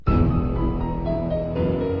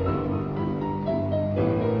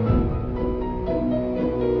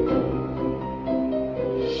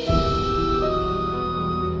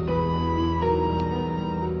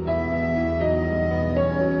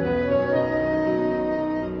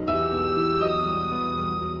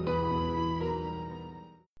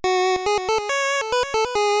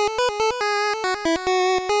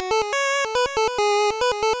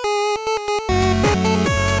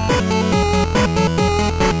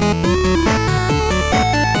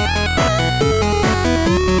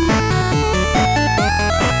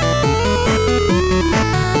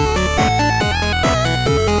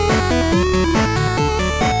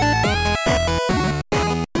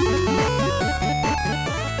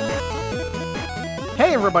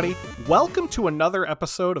Hey everybody, welcome to another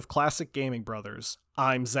episode of Classic Gaming Brothers.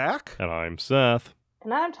 I'm Zach. And I'm Seth.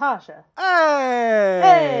 And I'm Tasha.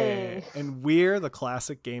 Hey! And we're the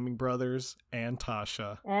Classic Gaming Brothers and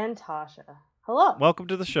Tasha. And Tasha. Hello. Welcome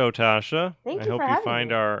to the show, Tasha. Thank I you hope for you having find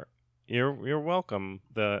me. You're welcome.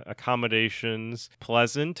 The accommodations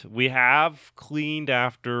pleasant. We have cleaned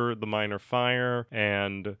after the minor fire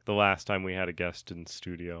and the last time we had a guest in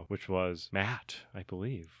studio, which was Matt, I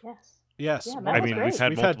believe. Yes. Yes. Yeah, well, Matt was great.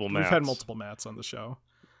 we've had multiple Mats on the show.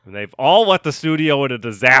 And they've all let the studio in a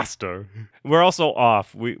disaster. We're also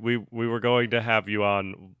off. We were going to have you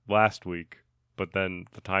on last week, but then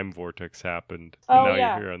the time vortex happened. And Oh, now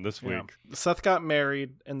yeah. you're here on this week. Seth got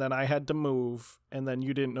married, and then I had to move, and then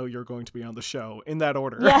you didn't know you were going to be on the show, in that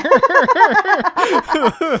order. Yeah. Because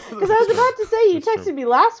I was about to say, you That's true. texted me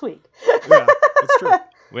last week. Yeah, it's true.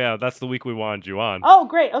 Yeah, that's the week we wanted you on. Oh,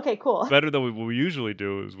 great. Okay, cool. Better than what we usually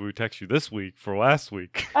do is we text you this week for last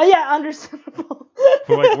week. Oh, yeah, understandable.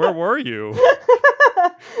 We're like, where were you?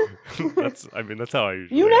 That's how I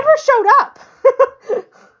usually You am. never showed up.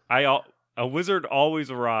 A wizard always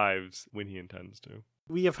arrives when he intends to.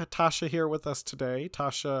 We have Tasha here with us today.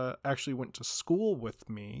 Tasha actually went to school with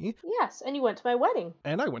me, Yes, and you went to my wedding.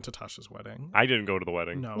 and I went to Tasha's wedding. I didn't go to the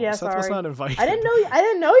wedding. No, Yeah, Seth was sorry. not invited. I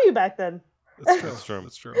didn't know you back then. It's true. That's true.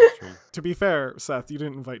 That's true. That's true. To be fair, Seth, you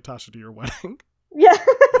didn't invite Tasha to your wedding. Yeah.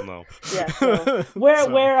 No. Yeah. So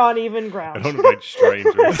we're on even I ground. don't invite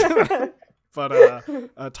strangers. But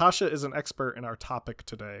Tasha is an expert in our topic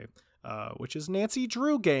today, which is Nancy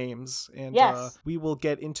Drew games. And Yes. we will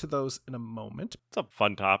get into those in a moment. It's a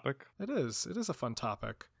fun topic. It is a fun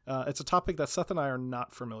topic. It's a topic that Seth and I are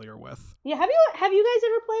not familiar with. Yeah. Have you guys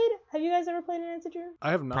ever played? Have you guys ever played Nancy Drew?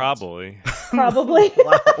 I have not. Probably. Probably.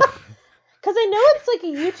 Wow. Because I know it's like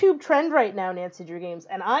a YouTube trend right now, Nancy Drew games,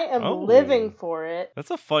 and I am Oh. living for it. That's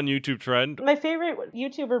a fun YouTube trend. My favorite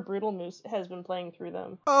YouTuber, Brutal Moose, has been playing through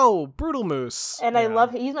them. Oh, Brutal Moose. And I Yeah. love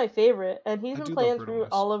he's my favorite, and he's I been do playing love Brutal through Moose.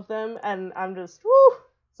 all of them, and I'm just, woo,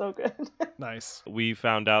 so good. Nice. We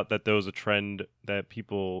found out that there was a trend that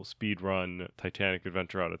people speedrun Titanic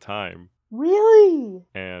Adventure out of time. Really?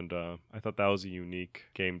 And I thought that was a unique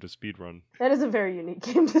game to speedrun. That is a very unique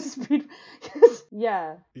game to speed.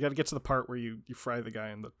 Yeah. You got to get to the part where you fry the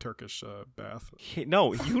guy in the Turkish bath.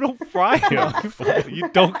 No, you don't fry him. You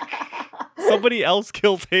don't. Somebody else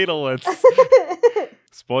kills Hadelitz.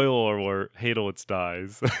 Spoiler alert, Hadelitz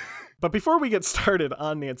dies. But before we get started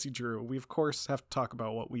on Nancy Drew, we of course have to talk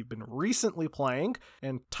about what we've been recently playing.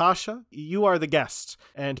 And Tasha, you are the guest.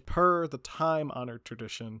 And per the time-honored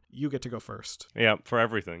tradition, you get to go first. Yeah, for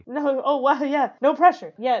everything. No, oh wow, yeah, no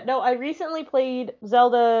pressure. Yeah, no, I recently played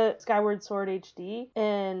Zelda Skyward Sword HD,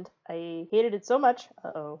 and I hated it so much,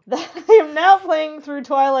 that I am now playing through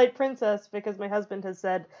Twilight Princess because my husband has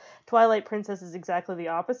said Twilight Princess is exactly the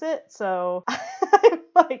opposite, so I'm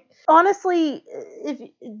like, honestly,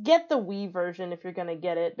 get the Wii version if you're gonna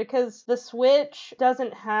get it, because the Switch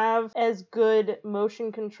doesn't have as good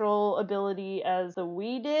motion control ability as the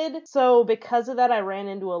Wii did, so because of that I ran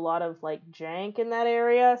into a lot of like jank in that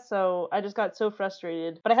area, so I just got so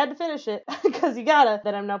frustrated, but I had to finish it because you gotta,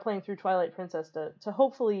 that I'm now playing through Twilight Princess to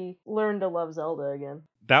hopefully learn to love Zelda again.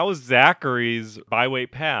 That was Zachary's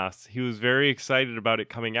byweight pass. He was very excited about it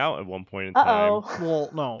coming out at one point in time. Well,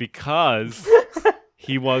 no. Because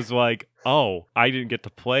he was like, oh, I didn't get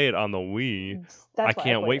to play it on the Wii. I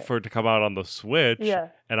can't wait for it to come out on the Switch. Yeah.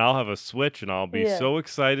 And I'll have a Switch and I'll be so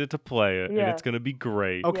excited to play it. And Yeah. it's going to be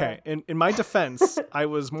great. Okay, in my defense, I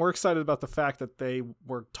was more excited about the fact that they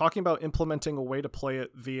were talking about implementing a way to play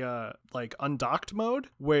it via, like, undocked mode,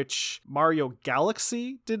 which Mario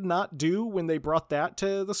Galaxy did not do when they brought that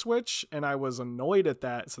to the Switch, and I was annoyed at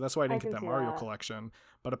that, so that's why I didn't get that can see Mario that. collection.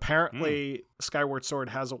 But apparently, Skyward Sword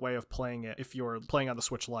has a way of playing it if you're playing on the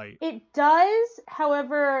Switch Lite. It does,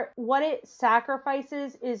 however, what it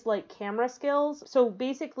sacrifices is like camera skills. So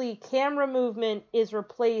basically, camera movement is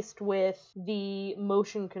replaced with the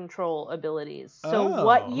motion control abilities. So Oh,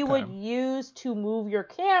 what you okay. would use to move your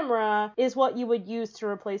camera is what you would use to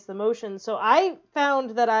replace the motion. So I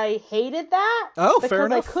found that I hated that Oh, because fair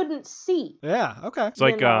enough. I couldn't see. Yeah, okay. It's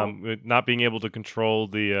like You know. not being able to control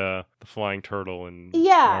the flying turtle in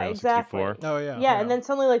Yeah, Mario exactly. 64. Oh, yeah. Yeah, and then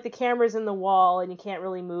suddenly, like, the camera's in the wall, and you can't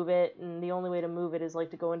really move it, and the only way to move it is, like,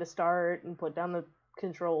 to go into start and put down the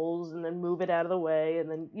controls and then move it out of the way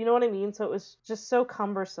and then, you know what I mean? So it was just so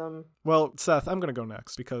cumbersome. Well, Seth, I'm going to go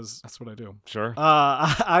next because that's what I do. Sure.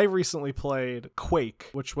 I recently played Quake,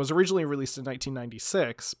 which was originally released in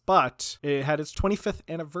 1996, but it had its 25th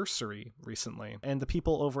anniversary recently, and the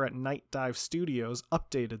people over at Night Dive Studios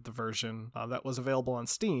updated the version that was available on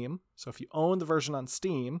Steam. So if you own the version on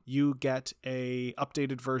Steam, you get a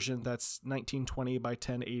updated version that's 1920 by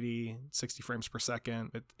 1080, 60 frames per second,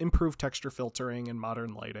 with improved texture filtering and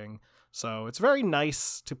modern lighting. So it's very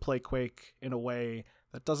nice to play Quake in a way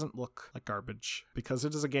that doesn't look like garbage, because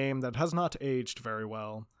it is a game that has not aged very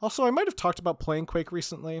well. Also, I might have talked about playing Quake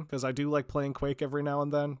recently, because I do like playing Quake every now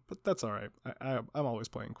and then, but that's all right. I'm always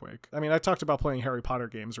playing Quake. I mean, I talked about playing Harry Potter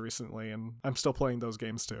games recently, and I'm still playing those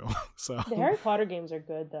games too. So The Harry Potter games are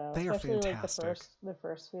good, though. They are especially fantastic. Like the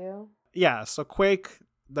first few. yeah, so Quake,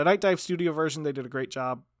 the Night Dive Studio version, they did a great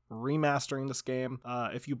job remastering this game.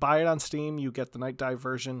 If you buy it on Steam, you get the Night Dive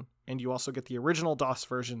version, and you also get the original DOS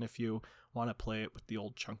version if you want to play it with the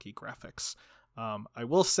old chunky graphics. I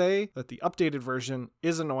will say that the updated version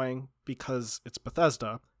is annoying because it's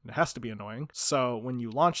Bethesda, and it has to be annoying. So when you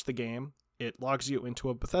launch the game, it logs you into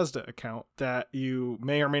a Bethesda account that you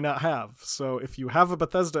may or may not have. So if you have a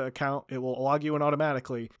Bethesda account, it will log you in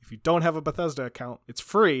automatically. If you don't have a Bethesda account, it's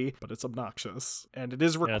free, but it's obnoxious. And it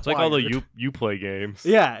is required. Yeah, it's like all the Uplay games.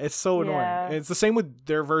 Yeah, it's so annoying. Yeah. And it's the same with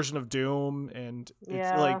their version of Doom, and it's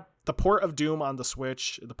Yeah. like the port of Doom on the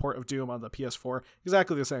Switch, the port of Doom on the PS4,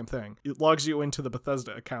 exactly the same thing. It logs you into the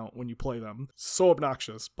Bethesda account when you play them. So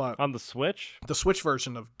obnoxious, but On the Switch? the Switch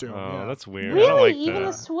version of Doom, Oh, yeah. that's weird. I Really? don't like Even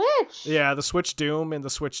that. the Switch? Yeah, the Switch Doom and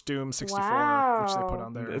the Switch Doom 64, which they put Wow.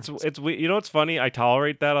 on there. It's you know what's funny? I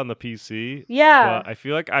tolerate that on the PC. Yeah. But I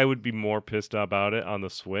feel like I would be more pissed about it on the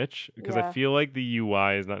Switch because Yeah. I feel like the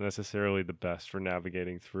UI is not necessarily the best for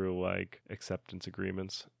navigating through like acceptance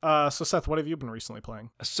agreements. So Seth, what have you been recently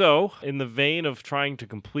playing? So, in the vein of trying to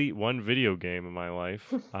complete one video game in my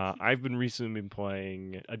life, I've been recently been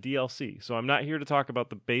playing a DLC. So I'm not here to talk about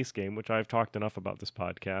the base game, which I've talked enough about this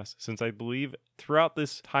podcast, since I believe throughout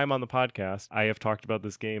this time on the podcast, I have talked about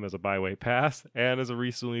this game as a byway pass and as a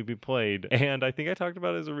recently be played. And I think I talked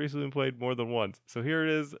about it as a recently played more than once. So here it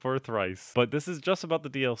is for thrice. But this is just about the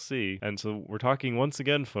DLC. And so we're talking once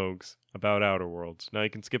again, folks, about Outer Worlds. Now you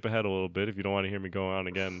can skip ahead a little bit if you don't want to hear me go on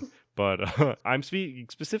again. But I'm speaking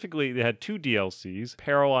specifically, they had two DLCs,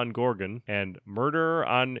 Peril on Gorgon and Murder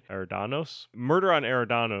on Eridanos. Murder on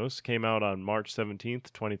Eridanos came out on March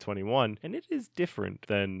 17th, 2021, and it is different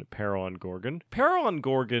than Peril on Gorgon. Peril on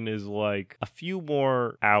Gorgon is like a few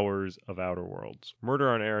more hours of Outer Worlds. Murder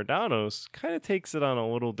on Eridanos kind of takes it on a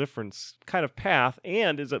little different kind of path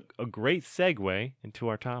and is a great segue into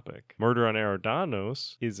our topic. Murder on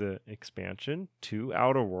Eridanos is an expansion to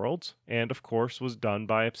Outer Worlds and, of course, was done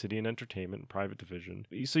by Obsidian Entertainment private division.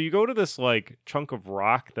 So you go to this like chunk of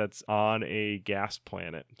rock that's on a gas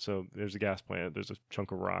planet. So there's a gas planet, there's a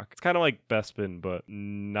chunk of rock. It's kind of like Bespin, but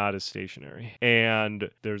not as stationary. And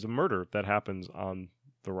there's a murder that happens on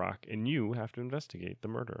the rock, and you have to investigate the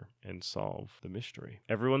murder and solve the mystery.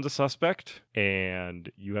 Everyone's a suspect,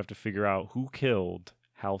 and you have to figure out who killed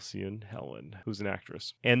Halcyon Helen, who's an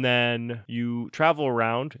actress. And then you travel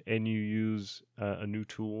around and you use a new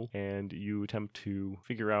tool and you attempt to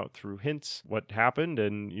figure out through hints what happened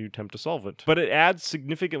and you attempt to solve it. But it adds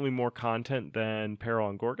significantly more content than Peril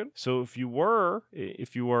on Gorgon. So if you were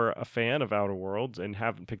a fan of Outer Worlds and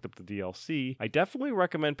haven't picked up the DLC, I definitely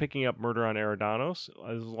recommend picking up Murder on Eridanos.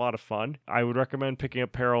 It's a lot of fun. I would recommend picking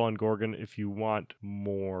up Peril on Gorgon if you want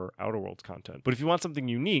more Outer Worlds content. But if you want something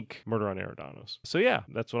unique, Murder on Eridanos. So yeah,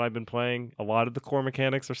 that's what I've been playing. A lot of the core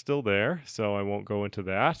mechanics are still there, so I won't go into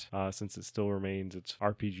that since it still remains its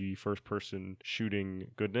RPG first-person shooting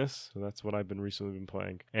goodness. So that's what I've been recently been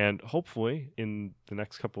playing. And hopefully, in the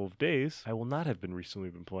next couple of days, I will not have been recently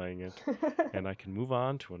been playing it, and I can move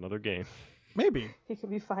on to another game. Maybe. He could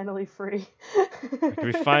be finally free. I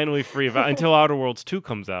can be finally free until Outer Worlds 2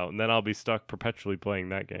 comes out, and then I'll be stuck perpetually playing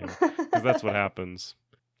that game, because that's what happens.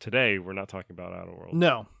 Today, we're not talking about Outer Worlds.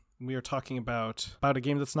 No, we are talking about a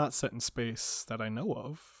game that's not set in space that I know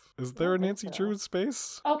of. Is there a Nancy Drew in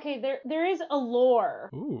space? Okay, there is a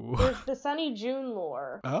lore. Ooh. There's the Sunny June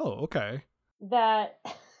lore Oh, okay. that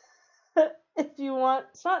if you want,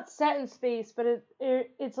 it's not set in space, but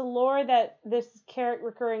it's a lore that this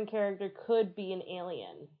recurring character could be an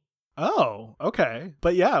alien. Oh, okay.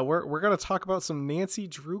 But yeah, we're gonna talk about some Nancy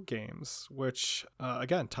Drew games, which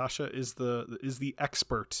again, Tasha is the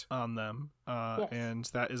expert on them. Yes. and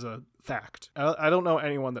that is a fact. I don't know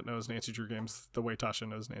anyone that knows Nancy Drew games the way Tasha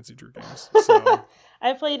knows Nancy Drew games. So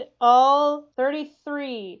I played all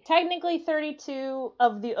 33, technically 32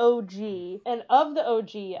 of the OG. And of the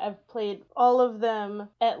OG, I've played all of them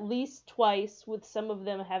at least twice, with some of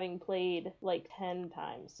them having played like 10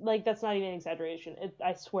 times. Like, that's not even an exaggeration.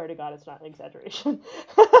 I swear to God, it's not an exaggeration.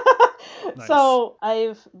 Nice. So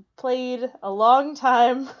I've played a long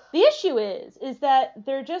time. The issue is that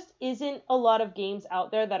there just isn't a lot of games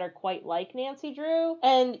out there that are quite like Nancy Drew,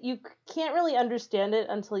 and you can't really understand it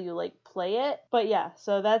until you like play it. But yeah,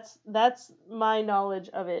 so that's my knowledge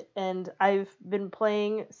of it, and I've been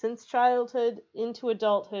playing since childhood into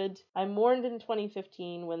adulthood. I mourned in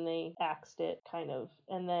 2015 when they axed it, kind of,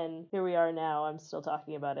 and then here we are now. I'm still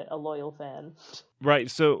talking about it, a loyal fan.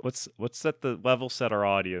 Right. So let's set the level set our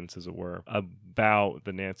audience, as it were, about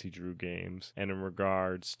the Nancy Drew games and in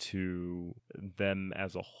regards to them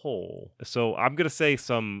as a whole. So I'm gonna say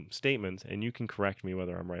some statements, and you can correct me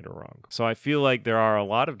whether I'm right or wrong. So I feel like there are a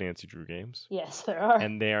lot of Nancy Drew games, Yes, there are.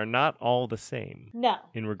 and they are not all the same No.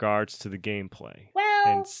 in regards to the gameplay. Well,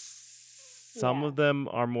 And some yeah. of them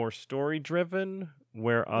are more story driven,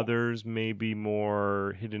 where Yes. others may be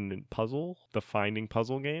more hidden in the finding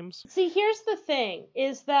puzzle games. See, here's the thing,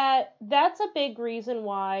 is that that's a big reason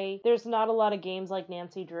why there's not a lot of games like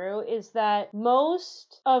Nancy Drew, is that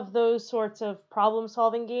most of those sorts of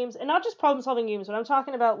problem-solving games, and not just problem-solving games, but I'm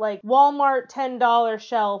talking about like Walmart $10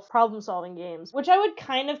 shelf problem-solving games, which I would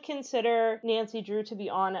kind of consider Nancy Drew to be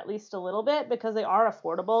on at least a little bit, because they are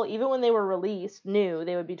affordable. Even when they were released new,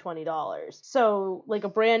 they would be $20. So like a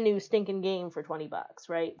brand new stinking game for $20.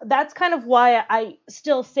 Right? That's kind of why I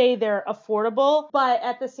still say they're affordable, but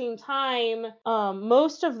at the same time,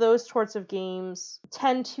 most of those sorts of games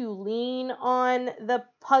tend to lean on the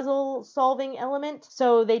puzzle solving element.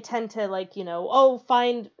 So they tend to, like,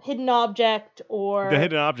 find hidden object, or The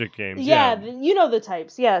hidden object games. yeah, you know the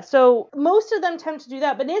types. Yeah. So most of them tend to do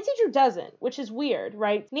that, but Nancy Drew doesn't, which is weird,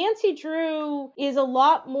 right? Nancy Drew is a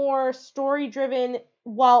lot more story driven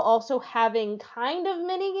while also having kind of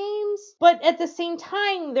mini games, but at the same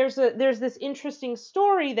time there's this interesting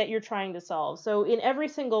story that you're trying to solve. So in every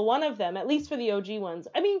single one of them, at least for the OG ones,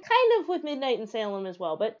 I mean, kind of with Midnight in Salem as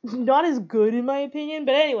well, but not as good in my opinion.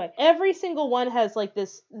 But anyway, every single one has like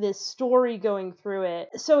this story going through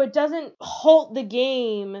it, so it doesn't halt the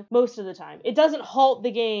game most of the time. It doesn't halt the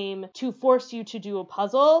game to force you to do a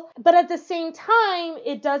puzzle, but at the same time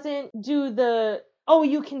it doesn't do the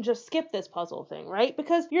you can just skip this puzzle thing, right?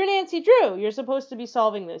 Because you're Nancy Drew. You're supposed to be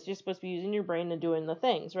solving this. You're supposed to be using your brain and doing the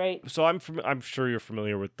things, right? So I'm sure you're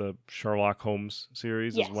familiar with the Sherlock Holmes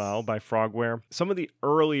series Yes. as well by Frogware. Some of the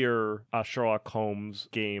earlier Sherlock Holmes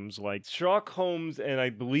games, like Sherlock Holmes and I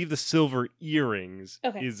believe the Silver Earrings,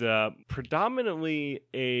 is predominantly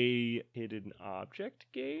a hidden object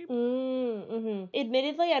game. Mm-hmm.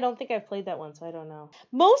 Admittedly, I don't think I've played that one, so I don't know.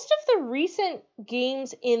 Most of the recent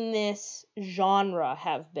games in this genre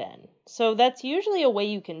have been. So that's usually a way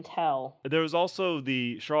you can tell. There was also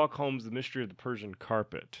the Sherlock Holmes, The Mystery of the Persian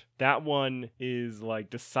Carpet. That one is like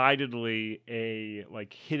decidedly a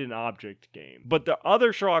like hidden object game. But the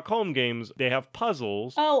other Sherlock Holmes games, they have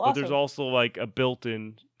puzzles, but there's also like a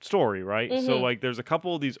built-in story, right? Mm-hmm. So like there's a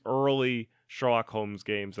couple of these early Sherlock Holmes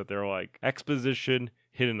games that they're like exposition,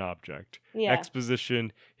 hidden object. Yeah.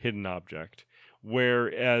 Exposition, hidden object.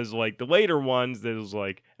 Whereas like the later ones, there's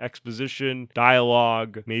like exposition,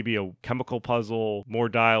 dialogue, maybe a chemical puzzle, more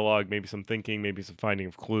dialogue, maybe some thinking, maybe some finding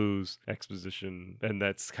of clues, exposition, and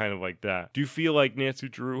that's kind of like that. Do you feel like Nancy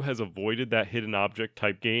Drew has avoided that hidden object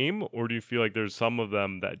type game, or do you feel like there's some of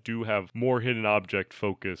them that do have more hidden object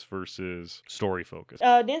focus versus story focus?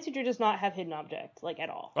 Nancy Drew does not have hidden object, like, at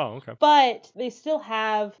all. Oh, okay. But they still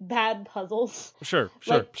have bad puzzles. Sure.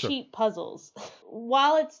 Cheap puzzles.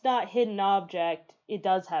 While it's not hidden object, it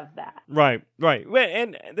does have that. Right.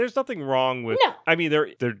 And there's nothing wrong with... No. I mean,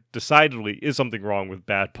 there decidedly is something wrong with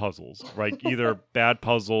bad puzzles, right? Either bad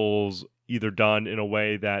puzzles... either done in a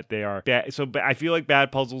way that they are bad. So I feel like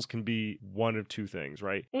bad puzzles can be one of two things,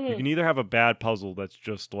 right? Mm-hmm. You can either have a bad puzzle that's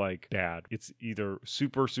just like bad. It's either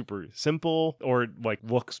super, super simple or it like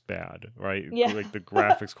looks bad, right? Yeah. Like the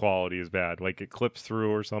graphics quality is bad, like it clips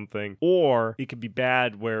through or something. Or it could be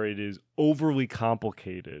bad where it is overly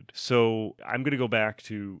complicated. So I'm going to go back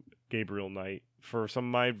to Gabriel Knight for some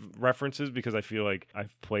of my references because I feel like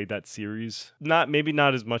I've played that series. Maybe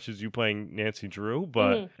not as much as you playing Nancy Drew,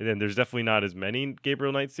 but then there's definitely not as many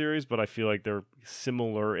Gabriel Knight series, but I feel like they're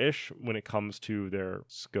similar-ish when it comes to their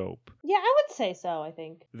scope. Yeah, I would say so, I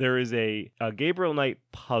think. There is a Gabriel Knight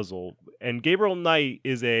puzzle, and Gabriel Knight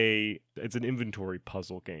is it's an inventory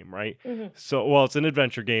puzzle game, right? So, well, it's an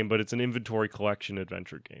adventure game, but it's an inventory collection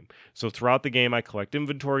adventure game. So throughout the game, I collect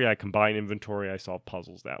inventory, I combine inventory, I solve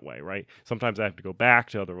puzzles that way, right? Sometimes I have to go back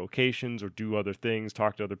to other locations or do other things,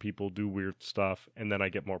 talk to other people, do weird stuff, and then I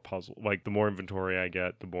get more puzzle. Like, the more inventory I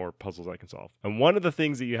get, the more puzzles I can solve. And one of the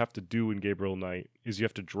things that you have to do in Gabriel Knight is you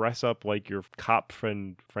have to dress up like your cop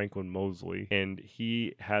friend Franklin Mosley, and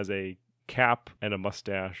he has a cap and a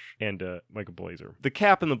mustache and a blazer. The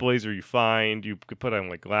cap and the blazer you find, you could put on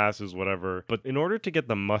like glasses, whatever. But in order to get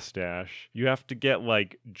the mustache, you have to get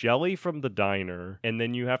like jelly from the diner, and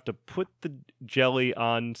then you have to put the jelly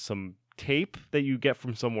on some tape that you get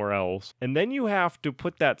from somewhere else, and then you have to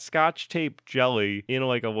put that scotch tape jelly in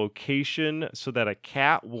like a location so that a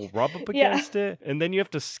cat will rub up against it, and then you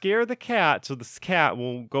have to scare the cat so this cat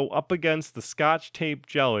will go up against the scotch tape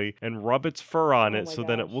jelly and rub its fur on it so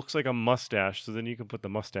then it looks like a mustache, so then you can put the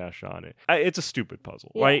mustache on it. It's a stupid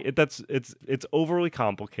puzzle, right? It's overly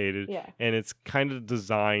complicated, and it's kind of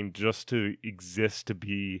designed just to exist to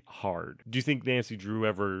be hard. Do you think Nancy Drew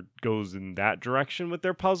ever goes in that direction with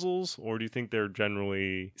their puzzles, or do you think they're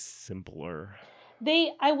generally simpler?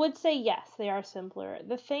 I would say yes, they are simpler.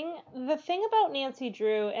 The thing about Nancy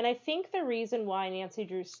Drew, and I think the reason why Nancy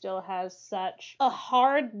Drew still has such a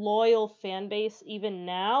hard, loyal fan base even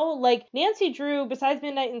now, like Nancy Drew, besides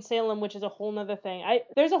Midnight in Salem, which is a whole nother thing,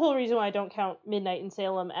 there's a whole reason why I don't count Midnight in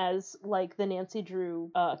Salem as like the Nancy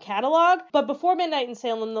Drew catalog. But before Midnight in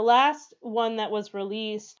Salem, the last one that was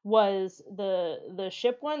released was the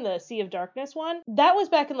ship one, the Sea of Darkness one. That was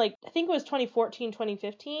back in like, I think it was 2014,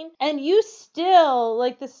 2015, and you still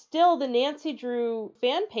the Nancy Drew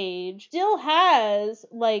fan page still has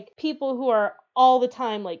like people who are all the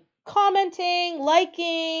time like commenting,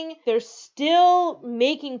 liking, they're still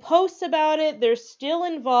making posts about it, they're still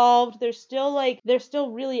involved, they're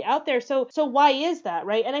still really out there. So why is that,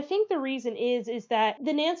 right? And I think the reason is that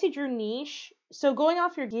the Nancy Drew niche, so going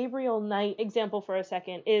off your Gabriel Knight example for a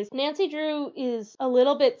second, is Nancy Drew is a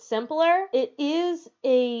little bit simpler. It is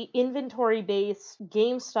a inventory-based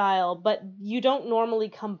game style, but you don't normally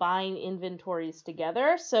combine inventories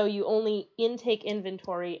together. So you only intake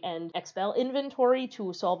inventory and expel inventory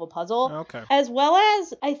to solve a puzzle. Okay. As well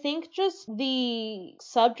as, I think just the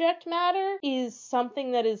subject matter is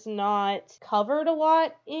something that is not covered a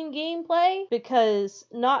lot in gameplay, because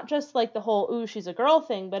not just like the whole, ooh, she's a girl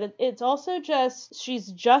thing, but it's also just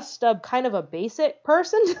she's just a kind of a basic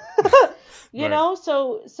person, you know?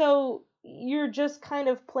 So you're just kind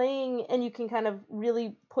of playing, and you can kind of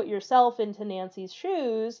really put yourself into Nancy's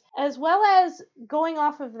shoes, as well as going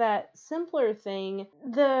off of that simpler thing.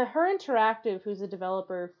 Her Interactive, who's a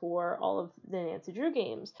developer for all of the Nancy Drew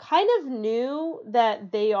games, kind of knew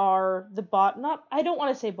that they are the I don't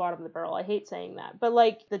want to say bottom of the barrel, I hate saying that, but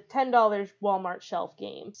like the $10 Walmart shelf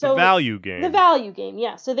game. So the value game,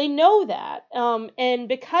 yeah. So they know that, and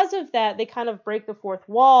because of that, they kind of break the fourth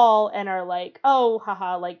wall and are like, oh,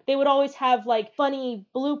 haha, like they would always have like funny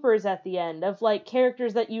bloopers at the end of like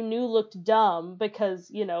characters that you knew looked dumb,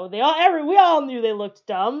 because, you know, we all knew they looked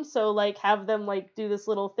dumb, so like have them like do this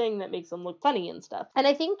little thing that makes them look funny and stuff. And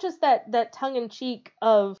I think just that tongue-in-cheek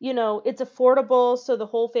of, you know, it's affordable so the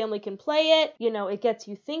whole family can play it, you know, it gets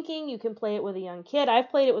you thinking, you can play it with a young kid.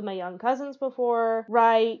 I've played it with my young cousins before,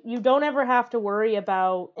 right? You don't ever have to worry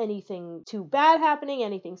about anything too bad happening,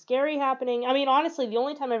 anything scary happening. I mean, honestly, the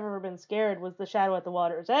only time I've ever been scared was the Shadow at the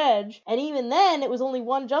Water's Edge, and even then it was only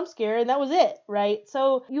one jump scare and that was it, right?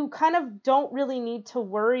 So you kind of don't really need to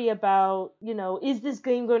worry about, you know, is this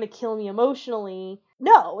game going to kill me emotionally?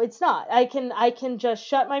 No, it's not. I can just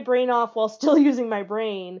shut my brain off while still using my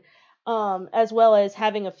brain, as well as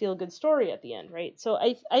having a feel good story at the end, right? So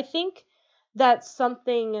I think that's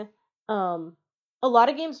something a lot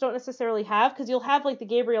of games don't necessarily have, because you'll have like the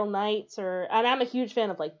Gabriel Knights, and I'm a huge fan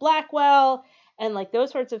of like Blackwell and like those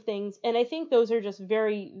sorts of things, and I think those are just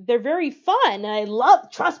they're very fun, and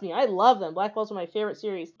trust me, I love them. Blackwell's one of my favorite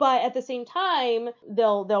series, but at the same time,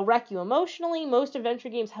 they'll wreck you emotionally. Most adventure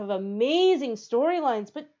games have amazing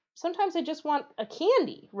storylines, but sometimes I just want a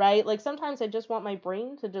candy, right? Like sometimes I just want my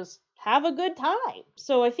brain to just have a good time.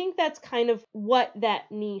 So I think that's kind of what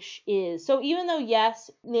that niche is. So even though, yes,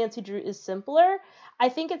 Nancy Drew is simpler, I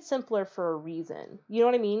think it's simpler for a reason. You know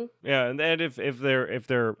what I mean? Yeah, and if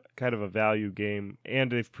they're kind of a value game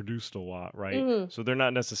and they've produced a lot, right? Mm-hmm. So they're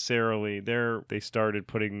not necessarily they started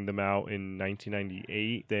putting them out in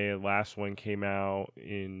 1998. The last one came out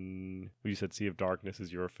in, you said Sea of Darkness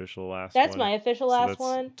is your official last That's one. my official So last that's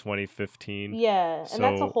one. 2015. Yeah, and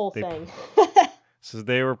that's a So whole they thing. So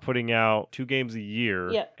they were putting out 2 games a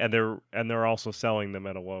year, Yep. and they're also selling them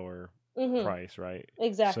at a lower Mm-hmm. price, right?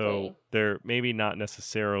 Exactly. So they're maybe not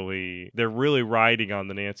necessarily, they're really riding on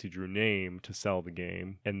the Nancy Drew name to sell the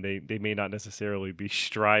game, and they may not necessarily be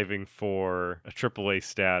striving for a AAA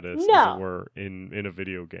status, No. as it were, in a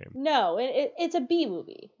video game. No, it's a B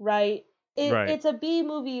movie, right? Right. It's a B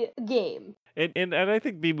movie game. And I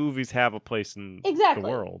think B movies have a place in Exactly. the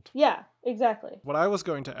world. Yeah, exactly. What I was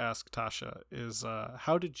going to ask Tasha is,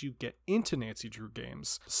 how did you get into Nancy Drew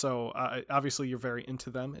games? So obviously you're very into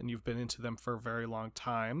them, and you've been into them for a very long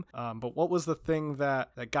time. But what was the thing that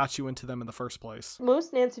got you into them in the first place?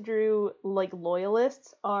 Most Nancy Drew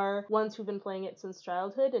loyalists are ones who've been playing it since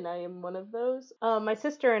childhood, and I am one of those. My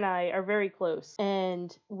sister and I are very close,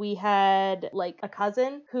 and we had a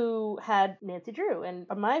cousin who had Nancy Drew, and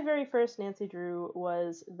my very first Nancy Drew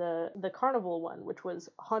was the carnival one, which was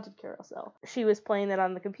Haunted Carousel. She was playing that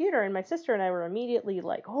on the computer, and my sister and I were immediately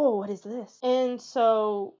like, oh, what is this? And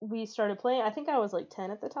so we started playing. I think I was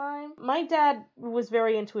 10 at the time. My dad was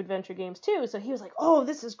very into adventure games too, so he was like, oh,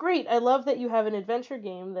 this is great. I love that you have an adventure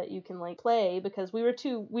game that you can play, because we were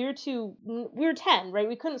 10, right?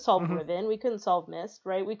 We couldn't solve Riven, we couldn't solve Myst,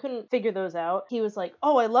 right? We couldn't figure those out. He was like,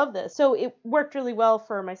 oh, I love this. So it worked really well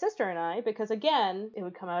for my sister and I, because again, it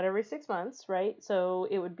would come out every 6 months, right? So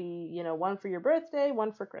it would be, one for your birthday,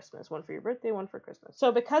 one for Christmas, one for your birthday, one for Christmas.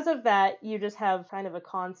 So because of that, you just have kind of a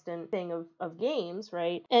constant thing of games,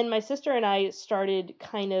 right? And my sister and I started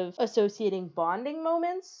kind of associating bonding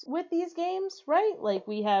moments with these games, right?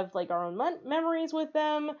 We have our own memories with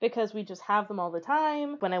them, because we just have them all the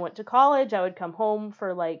time. When I went to college, I would come home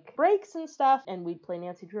for breaks and stuff, and we'd play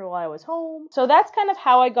Nancy Drew while I was home. So that's kind of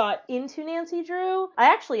how I got into Nancy Drew.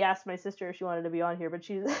 I actually asked my sister if she wanted to be on here, but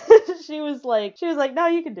she was like, no,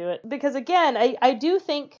 you can do it. Because again, I do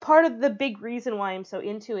think part of the big reason why I'm so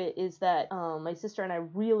into it is that my sister and I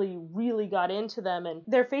really, really got into them, and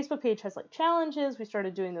their Facebook page has challenges. We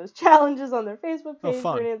started doing those challenges on their Facebook page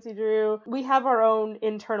for Nancy Drew. We have our own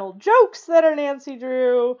internal jokes that are Nancy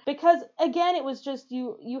Drew, because again, it was just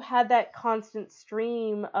you had that constant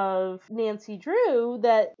stream of Nancy Drew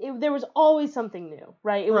that there was always something new,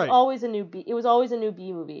 right? It was always a new B. It was always a new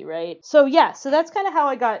B movie, right? So yeah, so that's kind of how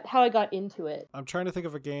I got into it. I'm trying to think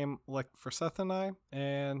of a game for Seth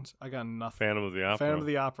and I got nothing. Phantom of the Opera. Phantom of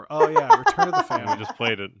the Opera. Oh yeah, Return of the Phantom. We just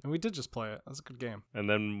played it. And we did just play it. That was a good game. And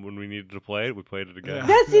then when we needed to play it, we played it again.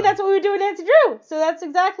 Yeah. That's what we would do with Nancy Drew. So that's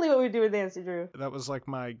exactly what we do with Nancy Drew. That was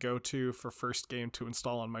my go-to for first game to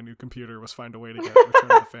install on my new computer, was find a way to get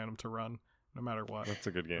Return of the Phantom to run. No matter what. That's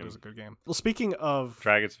a good game. It was a good game. Well, speaking of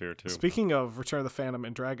Dragonsphere too. Speaking of Return of the Phantom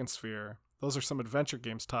and Dragonsphere, those are some adventure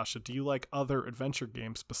games, Tasha. Do you like other adventure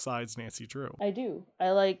games besides Nancy Drew? I do. I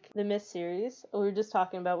like the Myst series. We were just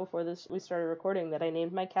talking about before we started recording that I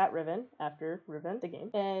named my cat Riven after Riven, the game.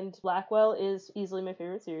 And Blackwell is easily my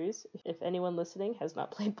favorite series. If anyone listening has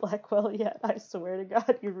not played Blackwell yet, I swear to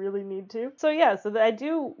God, you really need to. So yeah, I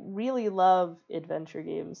do really love adventure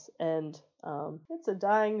games, and it's a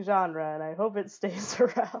dying genre, and I hope it stays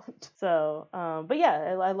around. So, but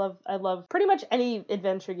yeah, I love pretty much any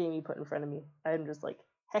adventure game you put in front of me. I'm just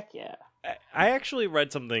heck yeah. I actually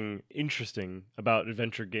read something interesting about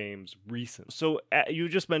adventure games recent. So you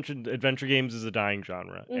just mentioned adventure games is a dying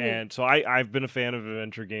genre. Mm-hmm. And so I've been a fan of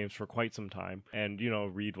adventure games for quite some time, and,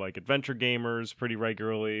 read Adventure Gamers pretty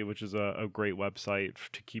regularly, which is a great website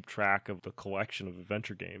to keep track of the collection of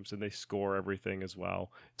adventure games, and they score everything as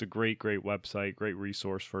well. It's a great website, great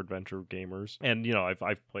resource for adventure gamers. And,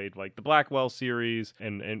 I've played the Blackwell series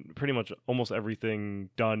and pretty much almost everything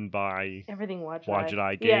done by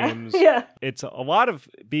Wadjet Games. Yeah. It's a lot of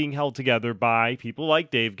being held together by people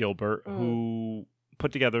like Dave Gilbert, who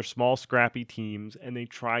put together small, scrappy teams, and they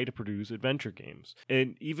try to produce adventure games.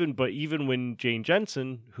 And even when Jane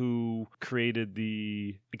Jensen, who created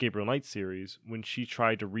the Gabriel Knight series, when she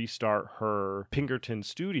tried to restart her Pinkerton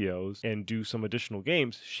Studios and do some additional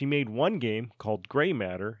games, she made one game called Gray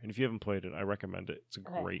Matter. And if you haven't played it, I recommend it. It's a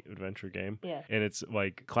great adventure game. Yeah. And it's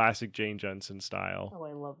classic Jane Jensen style. Oh,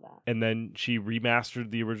 I love that. And then she remastered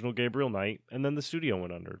the original Gabriel Knight, and then the studio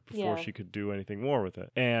went under before she could do anything more with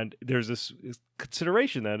it. And there's this considerable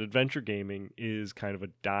consideration that adventure gaming is kind of a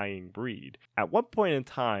dying breed. At one point in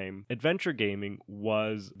time, adventure gaming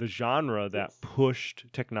was the genre that pushed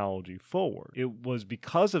technology forward. It was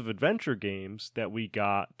because of adventure games that we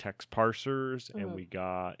got text parsers and we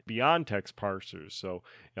got beyond text parsers. So,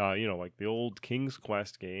 like the old King's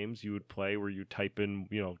Quest games you would play where you type in,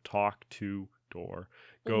 talk to door,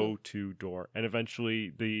 go to door, and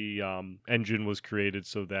eventually the engine was created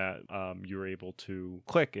so that you're able to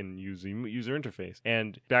click and use the user interface.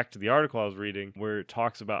 And back to the article I was reading where it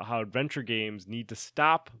talks about how adventure games need to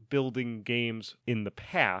stop building games in the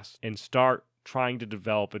past and start trying to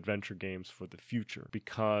develop adventure games for the future,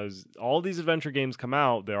 because all these adventure games come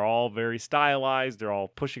out, they're all very stylized, they're all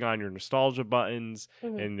pushing on your nostalgia buttons,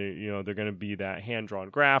 and they're going to be that hand-drawn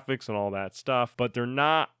graphics and all that stuff, but they're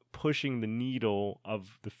not pushing the needle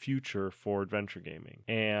of the future for adventure gaming.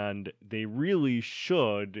 And they really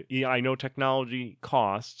should. I know technology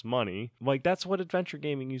costs money. Like, that's what adventure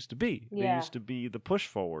gaming used to be. They used to be the push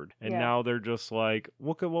forward. And now they're just like,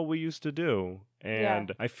 look at what we used to do.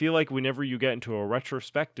 And I feel like whenever you get into a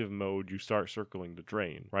retrospective mode, you start circling the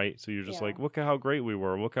drain, right? So you're just like, look at how great we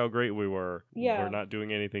were. Look how great we were. We're not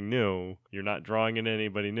doing anything new. You're not drawing in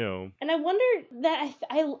anybody new. And I wonder that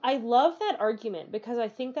I love that argument, because I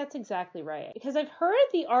think that's exactly right. Because I've heard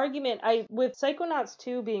the argument with Psychonauts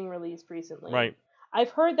 2 being released recently. Right.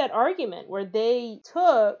 I've heard that argument where they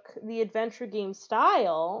took the adventure game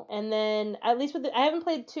style and then, at least with I haven't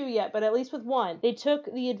played 2 yet, but at least with 1, they took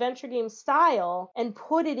the adventure game style and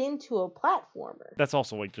put it into a platformer. That's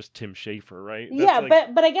also like just Tim Schafer, right?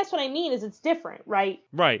 That's but I guess what I mean is it's different, right?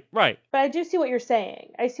 Right. But I do see what you're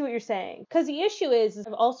saying. Because the issue is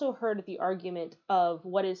I've also heard the argument of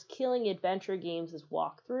what is killing adventure games is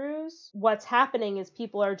walkthroughs. What's happening is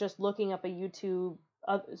people are just looking up a YouTube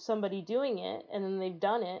somebody doing it, and then they've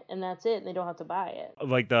done it, and that's it, and they don't have to buy it.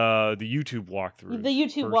 Like the YouTube walkthrough. The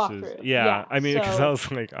YouTube walkthrough. Yeah. I mean, because I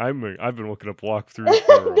was like, I've been looking up walkthroughs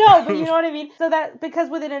for No, but you know what I mean? So that, because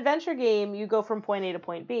with an adventure game, you go from point A to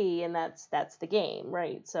point B, and that's the game,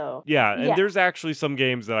 right? So and there's actually some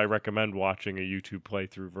games that I recommend watching a YouTube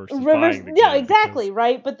playthrough versus buying the game. Yeah, exactly,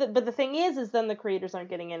 right? But the thing is then the creators aren't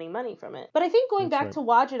getting any money from it. But I think going back to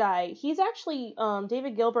Wajidai, he's actually,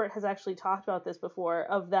 David Gilbert has actually talked about this before,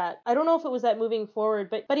 of that, I don't know if it was that moving forward,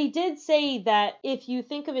 but he did say that if you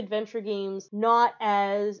think of adventure games not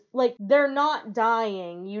as, like, they're not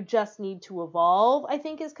dying, you just need to evolve, I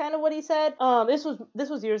think is kind of what he said. This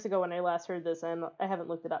was years ago when I last heard this, and I haven't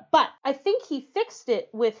looked it up. But I think he fixed it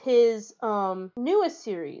with his newest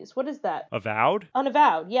series. What is that? Avowed?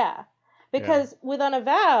 Unavowed, yeah. Because with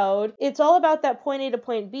Unavowed, it's all about that point A to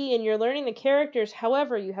point B, and you're learning the characters.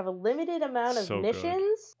 However, you have a limited amount of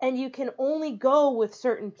missions, and you can only go with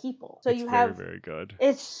certain people. So it's very, very good.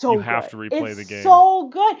 It's so good. You have to replay the game. It's so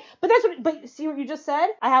good. But see what you just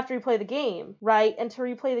said? I have to replay the game, right? And to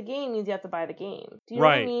replay the game means you have to buy the game. Do you know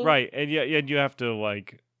what I mean? Right. And you have to,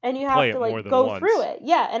 like... And you have to, like, go through it.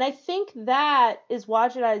 Yeah, and I think that is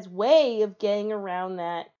Wajidai's way of getting around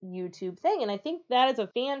that YouTube thing. And I think that is a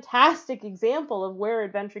fantastic example of where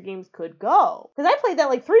adventure games could go. Because I played that,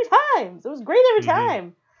 like, 3 times. It was great every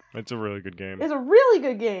time. It's a really good game. It's a really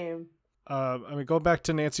good game. Go back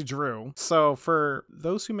to Nancy Drew. So for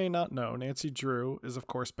those who may not know, Nancy Drew is, of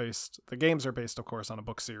course, the games are based, of course, on a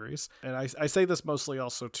book series. And I say this mostly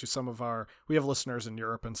also to some of we have listeners in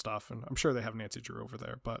Europe and stuff, and I'm sure they have Nancy Drew over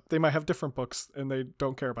there, but they might have different books and they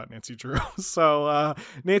don't care about Nancy Drew. So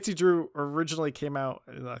Nancy Drew originally came out,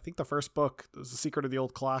 I think the first book, The Secret of the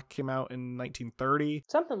Old Clock, came out in 1930.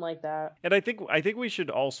 Something like that. And I think we should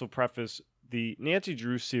also preface the Nancy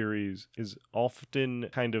Drew series is often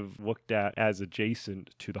kind of looked at as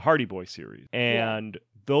adjacent to the Hardy Boy series. And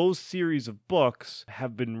those series of books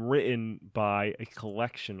have been written by a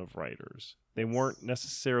collection of writers. They weren't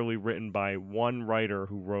necessarily written by one writer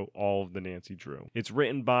who wrote all of the Nancy Drew. It's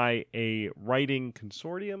written by a writing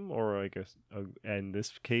consortium, or I guess, in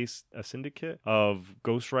this case, a syndicate of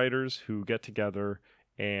ghostwriters who get together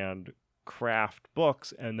and craft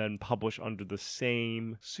books and then publish under the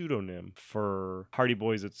same pseudonym. For Hardy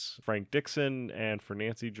Boys, it's Frank Dixon, and for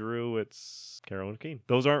Nancy Drew, it's Carolyn Keene.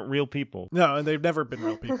 Those aren't real people. No, and they've never been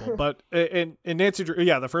real people. But in Nancy Drew,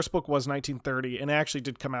 the first book was 1930, and it actually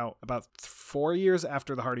did come out about 4 years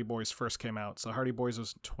after the Hardy Boys first came out. So Hardy Boys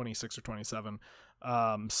was 26 or 27.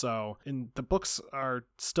 And the books are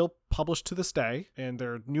still published to this day, and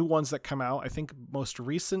there are new ones that come out. I think most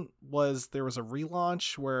recent there was a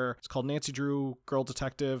relaunch where it's called Nancy Drew Girl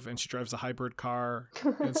Detective, and she drives a hybrid car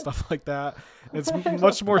and stuff like that. It's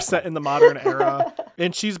much more set in the modern era.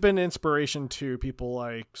 And she's been an inspiration to people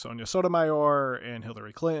like Sonia Sotomayor and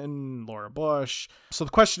Hillary Clinton, Laura Bush. So the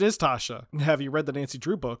question is, Tasha, have you read the Nancy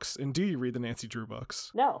Drew books? And do you read the Nancy Drew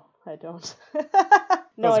books? No, I don't.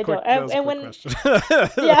 No, I don't. That was a quick question.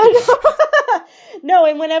 Yeah, I know. No,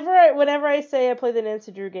 and whenever I say I play the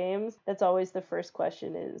Nancy Drew games, that's always the first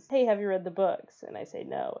question is, "Hey, have you read the books?" And I say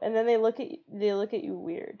no, and then they look at you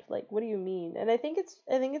weird, like, "What do you mean?" And I think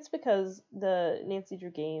it's because the Nancy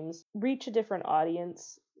Drew games reach a different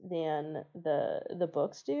audience than the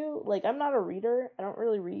books do. Like, I'm not a reader. I don't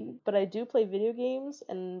really read, but I do play video games,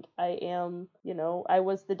 and I am, I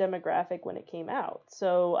was the demographic when it came out.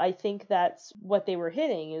 So I think that's what they were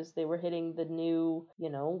hitting, is they were hitting the new,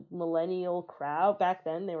 millennial crowd. Back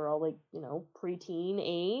then they were all like, preteen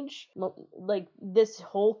age, like this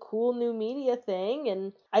whole cool new media thing,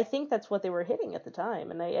 and I think that's what they were hitting at the time.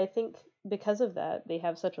 And I think because of that, they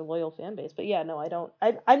have such a loyal fan base. But yeah, no, I don't.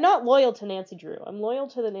 I'm not loyal to Nancy Drew. I'm loyal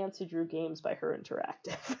to the Nancy Drew games by Her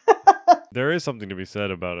Interactive. There is something to be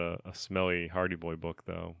said about a smelly Hardy Boy book,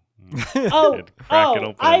 though. Crack it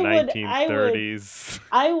open in 1930s.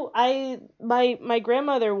 My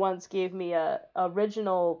grandmother once gave me a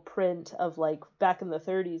original print of like back in the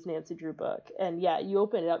 30s Nancy Drew book, and yeah, you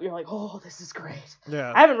open it up, you're like, oh, this is great.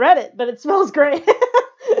 Yeah, I haven't read it, but it smells great.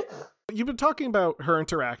 You've been talking about Her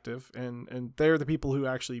Interactive, and they're the people who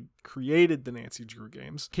actually created the Nancy Drew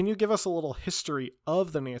games. Can you give us a little history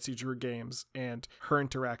of the Nancy Drew games and Her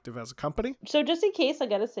Interactive as a company? So just in case, I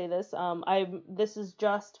gotta say this, this is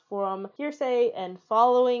just from hearsay and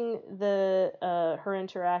following the Her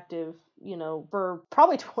Interactive, for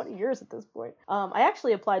probably 20 years at this point. I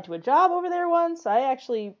actually applied to a job over there once. I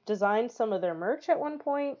actually designed some of their merch at one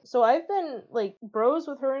point. So I've been like bros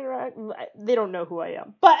with Her Interactive. They don't know who I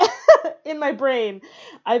am, but in my brain,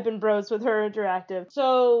 I've been bros with Her Interactive.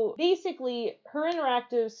 So basically, Her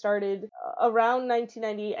Interactive started around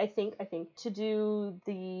 1990, I think, to do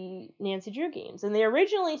the Nancy Drew games. And they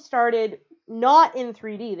originally started not in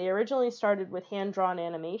 3D. They originally started with hand-drawn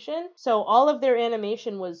animation. So all of their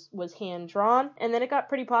animation was hand-drawn, and then it got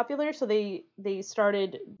pretty popular, so they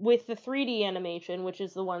started with the 3D animation, which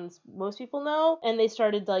is the ones most people know, and they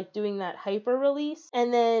started like doing that hyper release.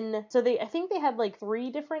 And then I think they had like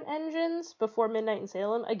 3 different engines before Midnight in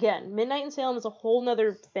Salem. Again, Midnight in Salem is a whole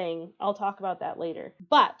nother thing. I'll talk about that later.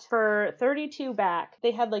 But for 32 back,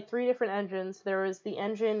 they had like 3 different engines. There was the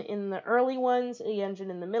engine in the early ones, the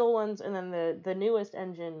engine in the middle ones, and then the newest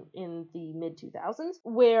engine in the mid 2000s,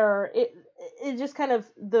 where it just kind of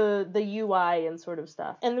the UI and sort of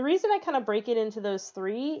stuff. And the reason I kind of break it into those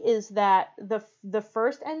 3 is that the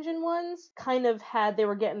first engine ones kind of they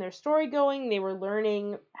were getting their story going, they were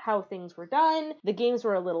learning how things were done, the games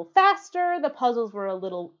were a little faster, the puzzles were a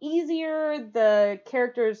little easier, the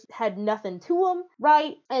characters had nothing to them,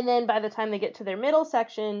 right? And then by the time they get to their middle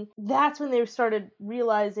section, that's when they started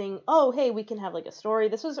realizing, oh, hey, we can have like a story.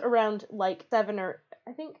 This was around like 7 or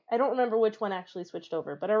I don't remember which one actually switched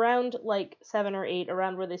over, but around like 7 or 8,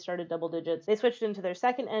 around where they started double digits, they switched into their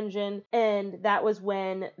second engine, and that was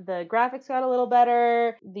when the graphics got a little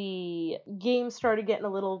better, the games started getting a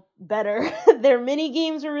little better, their mini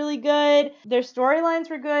games were really good, their storylines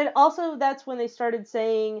were good. Also, that's when they started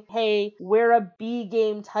saying, hey, we're a B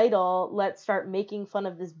game title, let's start making fun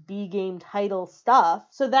of this B game title stuff.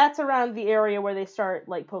 So that's around the area where they start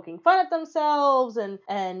like poking fun at themselves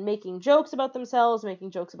and making jokes about themselves, making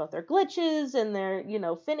jokes about their glitches and their,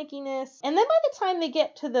 finickiness. And then by the time they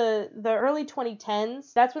get to the early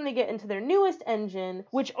 2010s, that's when they get into their newest engine,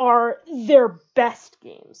 which are their best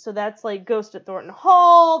games. So that's like Ghost at Thornton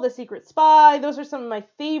Hall, The Secret Spy. Those are some of my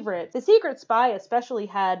favorites. The Secret Spy especially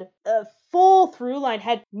had a full through line,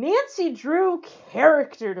 had Nancy Drew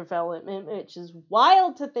character development, which is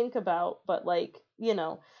wild to think about, but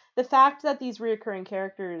the fact that these reoccurring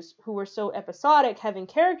characters who were so episodic having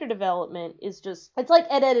character development is just, it's like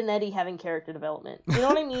Ed, and Eddie having character development. You know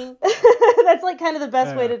what I mean? That's like kind of the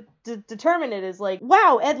best way to determine it, is like,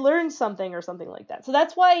 wow, Ed learned something or something like that. So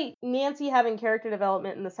that's why Nancy having character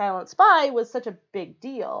development in The Silent Spy was such a big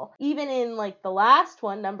deal. Even in like the last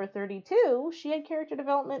one, number 32, she had character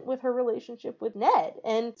development with her relationship with Ned.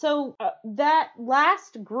 And so that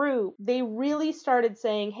last group, they really started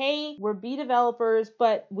saying, hey, we're B developers,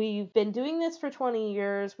 but we've been doing this for 20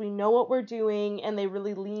 years. We know what we're doing. And they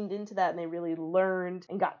really leaned into that, and they really learned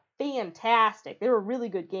and got fantastic. They were really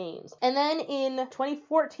good games. And then in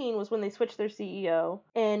 2014 was when they switched their CEO,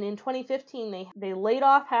 and in 2015 they laid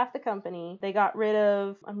off half the company. They got rid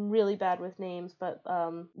of, I'm really bad with names, but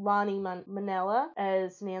Lonnie Manella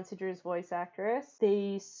as Nancy Drew's voice actress.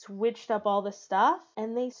 They switched up all the stuff,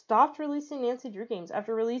 and they stopped releasing Nancy Drew games.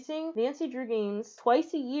 After releasing Nancy Drew games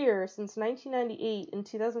twice a year since 1998, in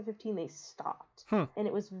 2015 they stopped. And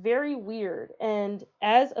it was very weird. And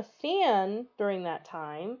as a fan during that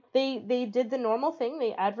time, they did the normal thing.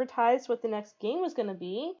 They advertised what the next game was going to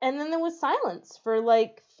be, and then there was silence for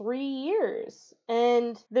like 3 years.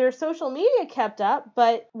 And their social media kept up,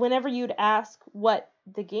 but whenever you'd ask what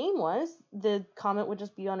the game was, the comment would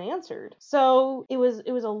just be unanswered. So it was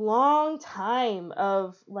a long time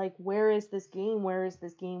of like, where is this game? Where is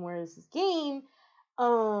this game? Where is this game?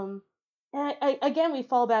 And again, we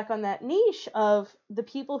fall back on that niche of the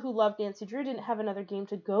people who loved Nancy Drew didn't have another game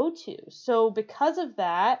to go to. So because of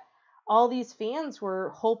that, all these fans were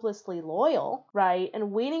hopelessly loyal, right?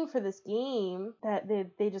 And waiting for this game that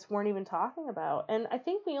they just weren't even talking about. And I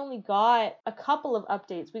think we only got a couple of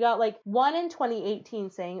updates. We got like one in 2018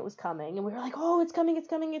 saying it was coming, and we were like, oh, it's coming, it's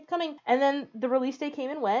coming, it's coming. And then the release date came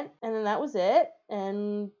and went, and then that was it.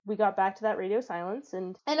 And we got back to that radio silence.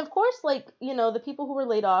 And of course, like, you know, the people who were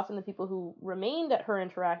laid off and the people who remained at Her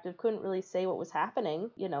Interactive couldn't really say what was happening.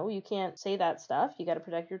 You know, you can't say that stuff. You got to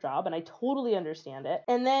protect your job. And I totally understand it.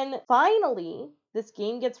 And then finally, this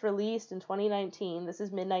game gets released in 2019. This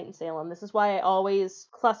is Midnight in Salem. This is why I always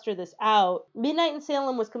cluster this out. Midnight in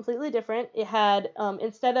Salem was completely different. It had,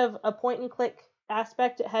 instead of a point and click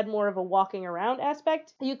aspect, it had more of a walking around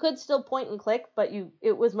aspect. You could still point and click, but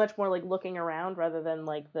it was much more like looking around rather than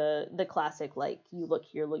like the classic like you look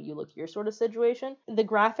here, you look here sort of situation. The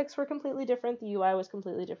graphics were completely different. The UI was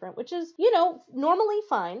completely different, which is, you know, normally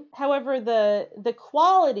fine. However, the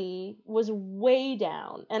quality was way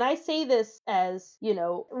down. And I say this as, you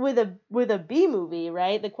know, with a B movie,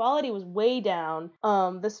 right? The quality was way down.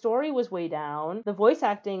 The story was way down. The voice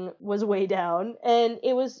acting was way down, and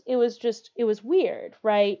it was weird.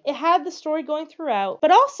 Right? It had the story going throughout, but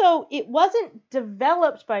also it wasn't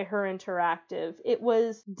developed by Her Interactive. It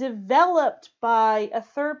was developed by a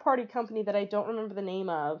third-party company that I don't remember the name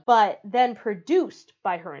of, but then produced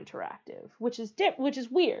by Her Interactive, which is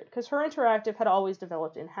weird because Her Interactive had always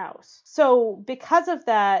developed in-house. So because of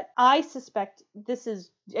that, I suspect this is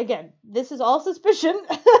all suspicion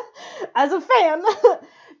as a fan.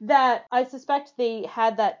 That I suspect they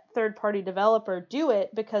had that third-party developer do it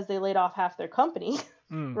because they laid off half their company,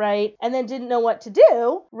 right? And then didn't know what to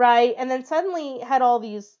do, right? And then suddenly had all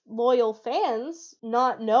these loyal fans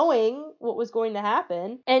not knowing what was going to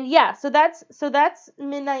happen. And yeah, so that's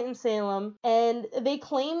Midnight in Salem. And they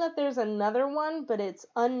claim that there's another one, but it's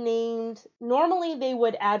unnamed. Normally they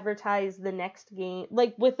would advertise the next game,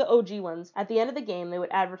 like with the OG ones. At the end of the game, they would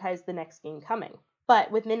advertise the next game coming. But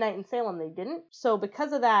with Midnight in Salem, they didn't. So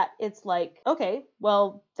because of that, it's like, okay,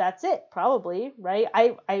 well, that's it, probably, right?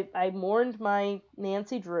 I mourned my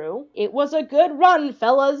Nancy Drew. It was a good run,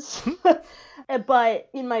 fellas. But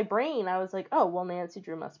in my brain, I was like, oh, well, Nancy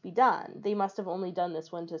Drew must be done. They must have only done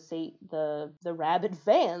this one to sate the rabid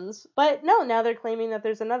fans. But no, now they're claiming that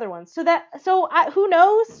there's another one. Who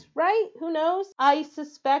knows, right? Who knows? I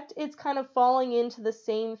suspect it's kind of falling into the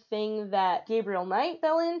same thing that Gabriel Knight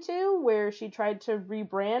fell into, where she tried to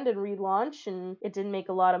rebrand and relaunch, and it didn't make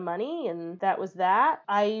a lot of money, and that was that.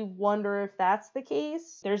 I wonder if that's the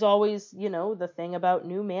case. There's always, you know, the thing about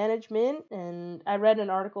new management, and I read an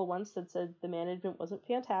article once that said the management wasn't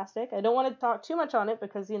fantastic. I don't want to talk too much on it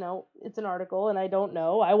because, you know, it's an article and I don't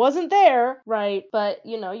know. I wasn't there, right? But,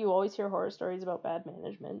 you know, you always hear horror stories about bad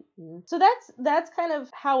management. So that's kind of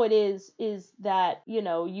how it is that, you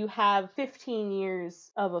know, you have 15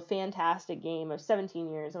 years of a fantastic game, or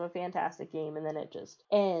 17 years of a fantastic game, and then it just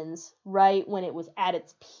ends right when it was at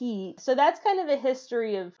its peak. So that's kind of the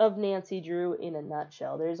history of Nancy Drew in a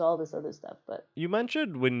nutshell. There's all this other stuff, but You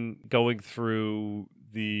mentioned when going through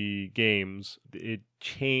the games, it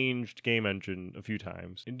changed game engine a few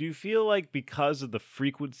times. And do you feel like because of the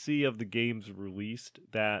frequency of the games released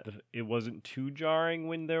that it wasn't too jarring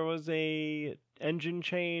when there was a engine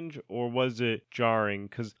change, or was it jarring?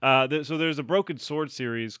 Because so there's a Broken Sword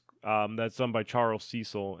series that's done by Charles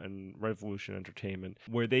Cecil and Revolution Entertainment,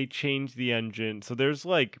 where they changed the engine. So there's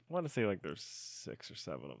like, I want to say like there's 6 or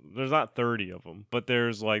 7 of them. There's not 30 of them, but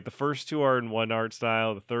there's like the first 2 are in one art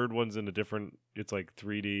style. The third one's in a different, it's like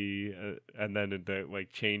 3D, and then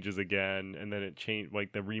like changes again, and then it changed,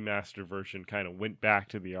 like the remastered version kind of went back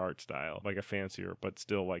to the art style, like a fancier but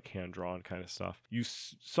still like hand-drawn kind of stuff. You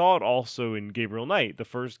saw it also in Gabriel Knight. The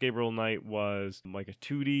first Gabriel Knight was like a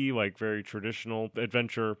 2D, like very traditional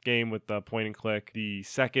adventure game with the point and click. The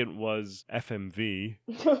second was FMV,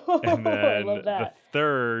 and I then love the that.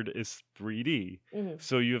 third is 3D.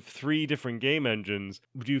 So you have 3 different game engines.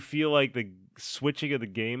 Do you feel like the switching of the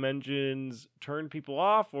game engines turned people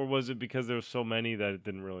off, or was it because there was so many that it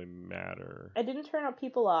didn't really matter? I didn't turn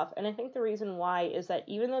people off, and I think the reason why is that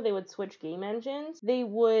even though they would switch game engines,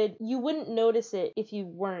 you wouldn't notice it if you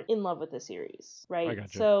weren't in love with the series, right? I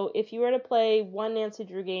gotcha. So if you were to play one Nancy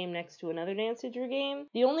Drew game next to another Nancy Drew game,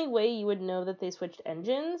 the only way you would know that they switched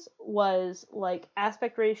engines was like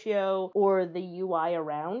aspect ratio or the UI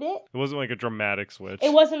around it. It wasn't like a dramatic switch.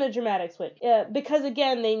 It wasn't a dramatic switch, because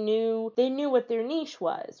again, they knew what their niche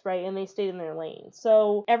was, right? And they stayed in their lane.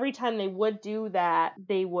 So every time they would do that,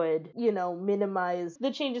 they would, minimize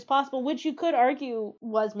the changes possible, which you could argue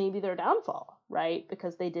was maybe their downfall, right?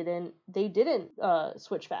 Because they didn't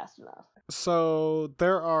switch fast enough. So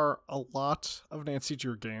there are a lot of Nancy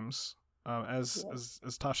Drew games. As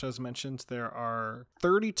Tasha has mentioned, there are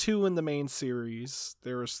 32 in the main series.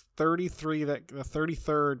 There was 33 that the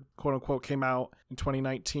 33rd quote unquote came out in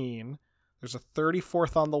 2019. There's a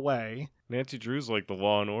 34th on the way. Nancy Drew's like the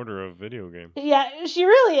Law and Order of video games. Yeah, she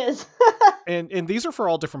really is. And these are for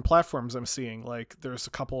all different platforms I'm seeing. Like there's a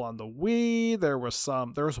couple on the Wii, there was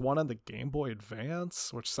one on the Game Boy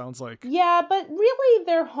Advance, which sounds like... Yeah, but really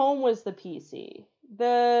their home was the PC.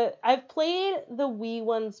 I've played the Wii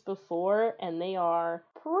ones before, and they are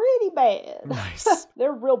pretty bad. Nice.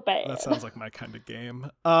 They're real bad. That sounds like my kind of game.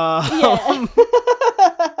 Yeah.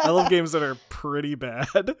 I love games that are pretty bad.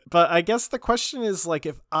 But I guess the question is, like,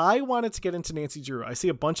 if I wanted to get into Nancy Drew, I see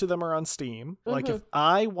a bunch of them are on Steam. Like, if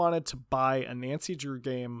I wanted to buy a Nancy Drew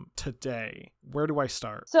game today, where do I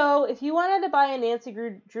start? So if you wanted to buy a Nancy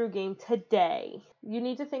Drew game today, you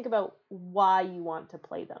need to think about why you want to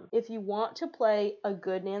play them. If you want to play a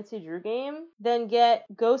good Nancy Drew game, then get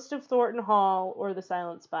Ghost of Thornton Hall or The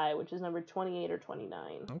Silent Spy, which is number 28 or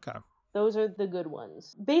 29. Okay. Those are the good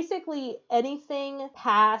ones. Basically, anything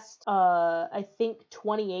past, I think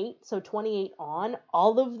 28, so 28 on,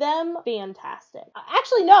 all of them, fantastic.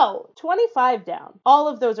 Actually, no, 25 down. All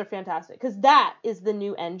of those are fantastic, because that is the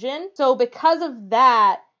new engine. So because of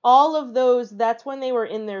that, all of those, that's when they were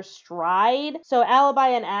in their stride. So Alibi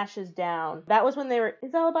and Ashes down. That was when they were...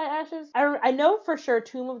 Is Alibi Ashes? I know for sure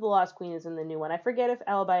Tomb of the Lost Queen is in the new one. I forget if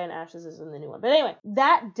Alibi and Ashes is in the new one. But anyway,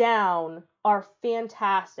 that down are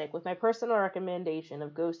fantastic, with my personal recommendation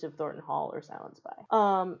of Ghost of Thornton Hall or Silent Spy.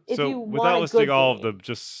 If so you want without a listing good all game, of them,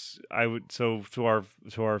 to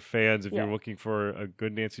our fans, if Yeah. you're looking for a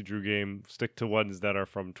good Nancy Drew game, stick to ones that are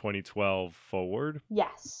from 2012 forward.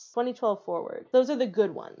 yes, 2012 forward. Those are the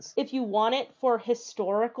good ones. If you want it for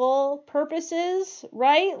historical purposes,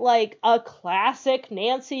 right? Like a classic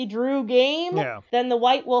Nancy Drew game, then the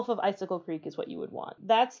White Wolf of Icicle Creek is what you would want.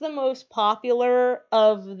 That's the most popular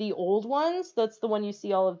of the old ones. That's the one you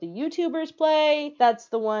see all of the YouTubers play. That's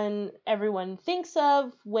the one everyone thinks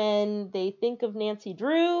of when they think of Nancy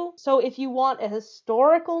Drew. So if you want a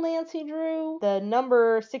historical Nancy Drew, the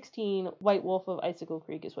number 16 White Wolf of Icicle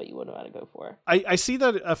Creek is what you would want to go for. I see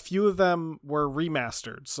that a few of them were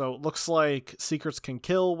remastered. So it looks like Secrets Can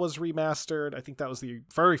Kill was remastered. I think that was the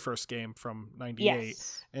very first game from 98.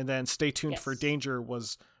 Yes. And then Stay Tuned for Danger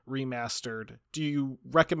was remastered. Do you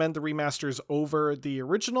recommend the remasters over the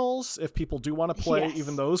originals if people do want to play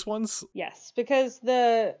even those ones? Yes, because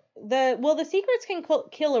the Secrets Can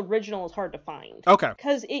Kill original is hard to find. Okay.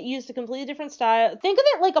 Because it used a completely different style. Think of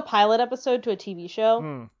it like a pilot episode to a TV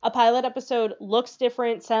show. A pilot episode looks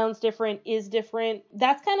different, sounds different, is different.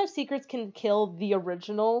 That's kind of Secrets Can Kill the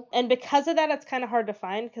original. And because of that, it's kind of hard to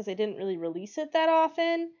find because they didn't really release it that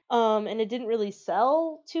often. And it didn't really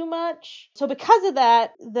sell too much. So because of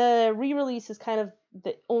that, the re-release is kind of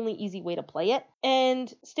the only easy way to play it. And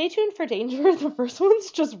Stay Tuned for Danger, the first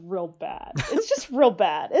one's just real bad. It's just real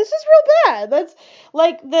bad. It's just real bad. That's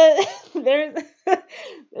like there's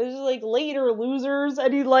like later losers,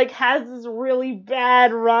 and he like has this really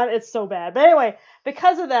bad run. It's so bad. But anyway,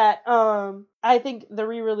 because of that, I think the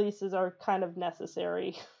re-releases are kind of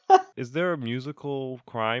necessary. Is there a musical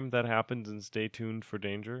crime that happens in Stay Tuned for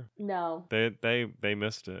Danger? No. They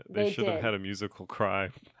missed it. They They should have did. had a musical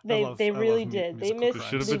crime. They I really love did. They musical missed. There crimes.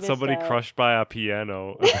 should have they been missed somebody out. crushed by a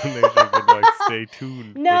piano, and then they should have been like, "Stay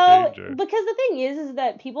tuned No, for danger." because the thing is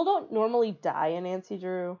that people don't normally die in Nancy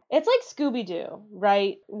Drew. It's like Scooby-Doo,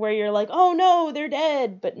 right? Where you're like, oh no, they're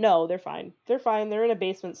dead. But no, they're fine. They're fine. They're in a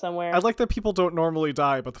basement somewhere. I like that people don't normally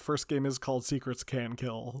die, but the first game is called Secrets Can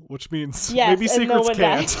Kill, which means Yes, maybe and no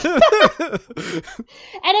secrets one can't.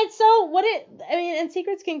 And it's so what it I mean, and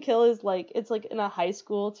Secrets Can Kill is like it's like in a high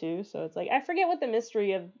school too, so it's like I forget what the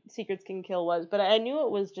mystery of Secrets Can Kill was, but I knew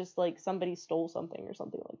it was just like somebody stole something or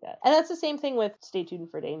something like that. And that's the same thing with Stay Tuned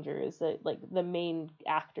for Danger, is that like the main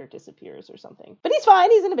actor disappears or something. But he's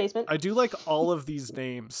fine, he's in a basement. I do like all of these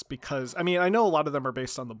names because, I mean, I know a lot of them are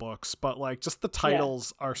based on the books, but like just the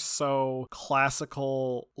titles are so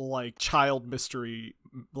classical, like child mystery,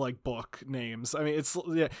 like book names. I mean, it's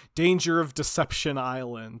Danger of Deception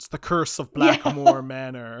Island, The Curse of Blackmore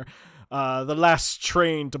Manor, The Last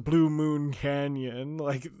Train to Blue Moon Canyon.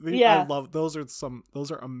 Like, I love those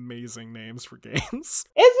are amazing names for games.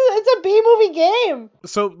 It's a B-movie game.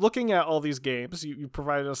 So looking at all these games, you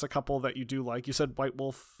provided us a couple that you do like. You said White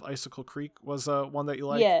Wolf Icicle Creek was one that you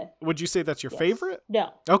like. Yeah. Would you say that's your favorite? No.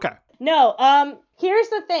 Okay. No. Here's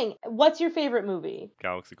the thing. What's your favorite movie?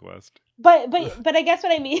 Galaxy Quest. But I guess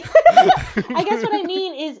what I mean I guess what I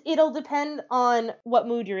mean is it'll depend on what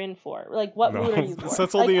mood you're in for. Like what mood are you for? So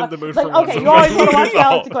it's only in the mood like, for one. okay, you always want to watch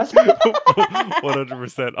Galaxy Quest.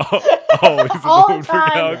 100%. Always in All the mood for time,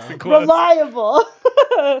 Galaxy Quest. reliable.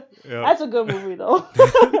 Yeah. That's a good movie though.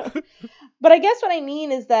 But I guess what I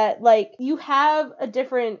mean is that, like, you have a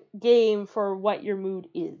different game for what your mood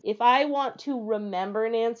is. If I want to remember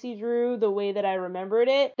Nancy Drew the way that I remembered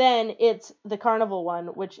it, then it's the Carnival one,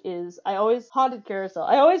 which is, Haunted Carousel.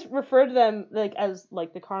 I always refer to them, like, as,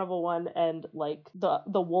 like, the Carnival one and, like, the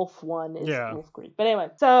Wolf one is Wolf Creek. But anyway,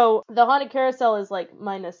 so the Haunted Carousel is, like,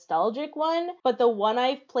 my nostalgic one, but the one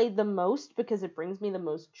I've played the most because it brings me the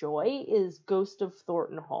most joy is Ghost of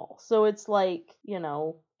Thornton Hall. So it's like, you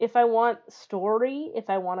know, if I want story, if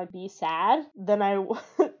I want to be sad, then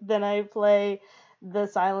I play The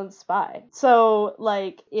Silent Spy. So,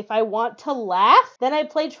 like, if I want to laugh, then I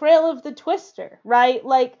play Trail of the Twister, right?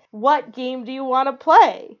 Like, what game do you want to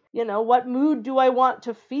play? You know, what mood do I want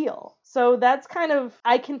to feel? So that's kind of,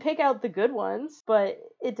 I can pick out the good ones, but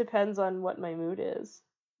it depends on what my mood is.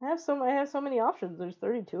 I have so many options. There's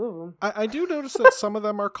 32 of them. I do notice that some of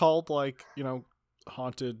them are called, like, you know,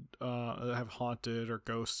 haunted, have haunted or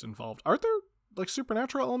ghosts involved. Aren't there like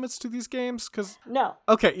supernatural elements to these games? Because no.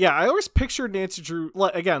 Okay, yeah, I always pictured Nancy Drew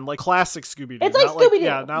again like classic Scooby-Doo. It's like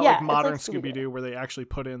Scooby-Doo. Not like modern like Scooby-Doo where they actually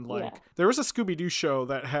put in like there was a Scooby-Doo show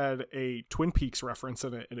that had a Twin Peaks reference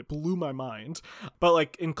in it, and it blew my mind. But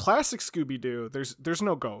like in classic Scooby-Doo, there's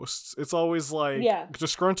no ghosts. It's always like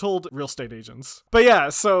disgruntled real estate agents. But yeah,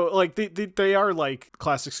 so like they are like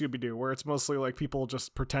classic Scooby-Doo where it's mostly like people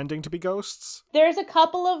just pretending to be ghosts. There's a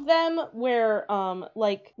couple of them where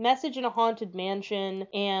like Message in a Haunted Mansion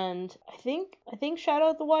and I think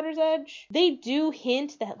Shadow at the Water's Edge, they do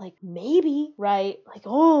hint that like maybe, right, like,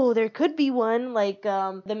 oh, there could be one, like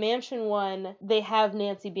the mansion one, they have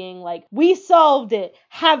Nancy being like, we solved it,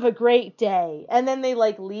 have a great day, and then they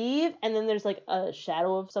like leave, and then there's like a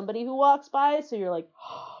shadow of somebody who walks by, so you're like,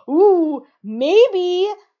 ooh, maybe.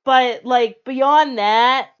 But, like, beyond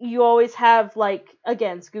that, you always have, like,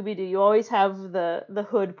 again, Scooby-Doo, you always have the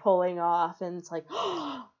hood pulling off, and it's like,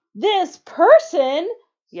 oh, this person!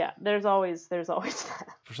 Yeah, there's always that.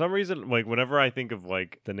 For some reason, like, whenever I think of,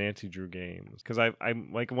 like, the Nancy Drew games, because I'm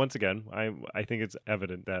like, once again, I think it's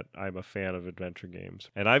evident that I'm a fan of adventure games.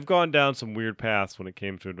 And I've gone down some weird paths when it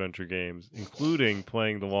came to adventure games, including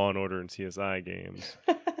playing the Law & Order and CSI games,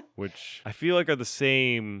 which I feel like are the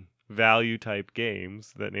same value type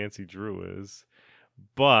games that Nancy Drew is,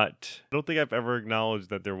 but I don't think I've ever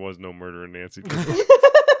acknowledged that there was no murder in Nancy Drew.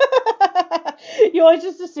 You always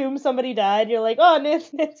just assume somebody died. You're like, oh,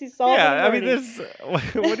 Nancy solved it. Yeah, I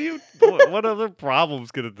mean, what other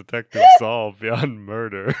problems could a detective solve beyond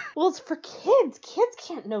murder? Well, it's for kids. Kids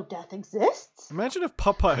can't know death exists. Imagine if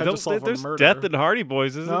Putt-Putt had to solve a murder. There's death in Hardy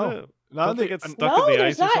Boys, isn't it? Don't they get stuck in the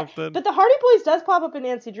ice or something? But the Hardy Boys does pop up in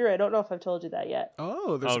Nancy Drew. I don't know if I've told you that yet.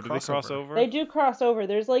 Oh, there's a crossover. Do they cross over? They do cross over.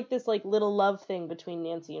 There's like this like little love thing between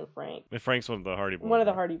Nancy and Frank. And Frank's one of the Hardy Boys. One of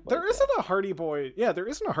the Hardy Boys. There isn't a Hardy Boy. Yeah, there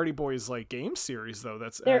isn't a Hardy Boys like game series though.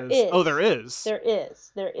 There is. Oh, there is. There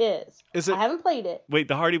is. Is it? I haven't played it. Wait,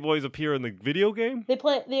 the Hardy Boys appear in the video game?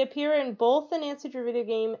 They appear in both the Nancy Drew video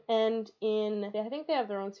game and in, I think they have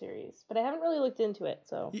their own series, but I haven't really looked into it.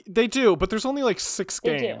 So they do, but there's only like 6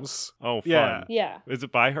 games. Oh, fun. Yeah. Yeah. Is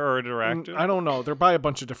it by Her Interactive? I don't know. They're by a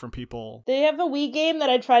bunch of different people. They have a Wii game that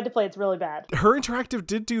I tried to play. It's really bad. Her Interactive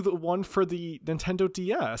did do the one for the Nintendo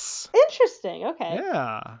DS. Interesting. Okay.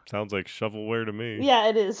 Yeah. Sounds like shovelware to me. Yeah,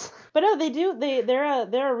 it is. But no, they do. They're a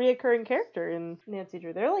reoccurring character in Nancy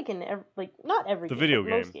Drew. They're like in not every The game, video but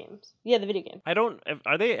most game. games. Yeah, the video game.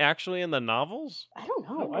 Are they actually in the novels? I don't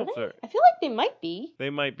know. I don't know Are if they? they're- I feel like they might be. They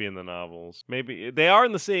might be in the novels. Maybe they are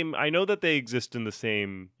in the same. I know that they exist in the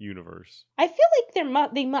same universe. I feel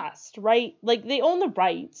like they must, right? Like they own the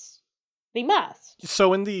rights. They must.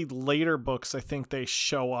 So in the later books, I think they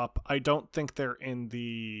show up. I don't think they're in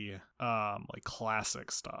the like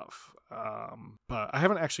classic stuff. But I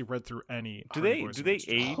haven't actually read through any. Do Hardy they Boys do they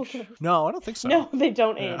adventures. age? No, I don't think so. No, they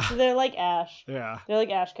don't Yeah. age. They're like Ash. Yeah. They're like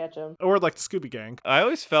Ash Ketchum. Or like the Scooby Gang. I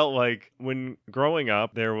always felt like when growing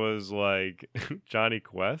up there was like Johnny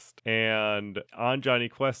Quest, and on Johnny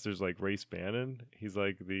Quest there's like Race Bannon. He's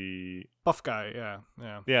like the Buff guy,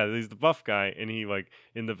 yeah. he's the buff guy, and he like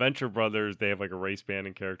in the Venture Brothers they have like a Race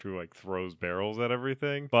Bannon character who like throws barrels at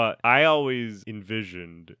everything. But I always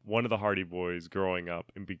envisioned one of the Hardy Boys growing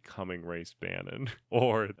up and becoming Race Bannon,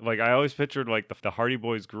 or like I always pictured like the Hardy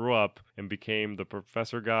Boys grew up and became the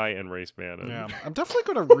Professor guy and Race Bannon. Yeah. I'm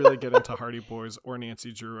definitely gonna really get into Hardy Boys or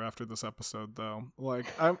Nancy Drew after this episode, though. Like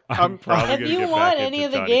I'm probably If gonna you get want back any into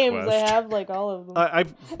of the Johnny games, Quest. I have like all of them. I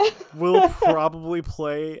will probably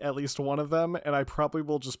play at least one of them, and I probably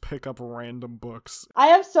will just pick up random books. I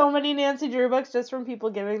have so many Nancy Drew books just from people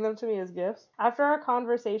giving them to me as gifts. After our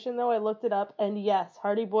conversation, though, I looked it up, and yes,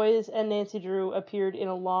 Hardy Boys and Nancy Drew appeared in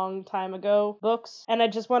a long time ago books, and I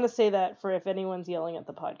just want to say that for if anyone's yelling at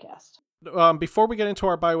the podcast. Before we get into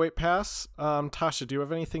our buy-weight pass, Tasha, do you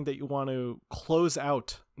have anything that you want to close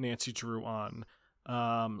out Nancy Drew on?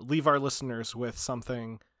 Leave our listeners with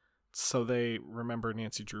something so they remember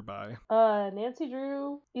Nancy Drew by. Nancy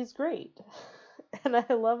Drew is great, and I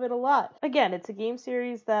love it a lot. Again, it's a game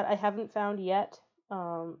series that I haven't found yet,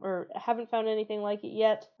 or haven't found anything like it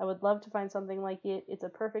yet. I would love to find something like it. It's a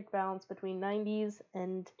perfect balance between 90s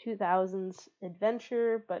and 2000s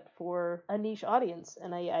adventure, but for a niche audience,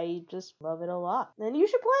 and I just love it a lot. And you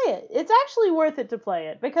should play it. It's actually worth it to play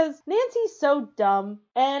it, because Nancy's so dumb,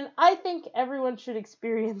 and I think everyone should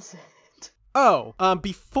experience it. Oh,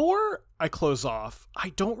 before I close off, I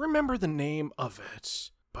don't remember the name of it,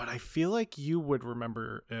 but I feel like you would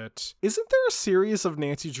remember it. Isn't there a series of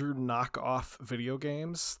Nancy Drew knockoff video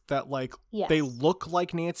games that like Yes. they look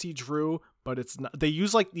like Nancy Drew, but it's not? They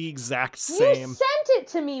use like the exact You same. sent it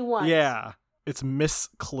to me once. Yeah, it's Miss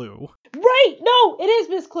Clue. Right. No, it is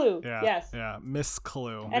Miss Clue. Yeah, Yes. yeah, Miss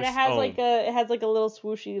Clue. And it Miss- has oh. like a little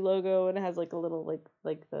swooshy logo, and it has like a little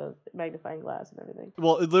like the magnifying glass and everything.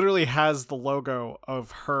 Well, it literally has the logo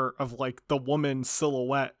of her, of like the woman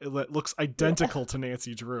silhouette that looks identical to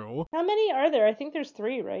Nancy Drew. How many are there? I think there's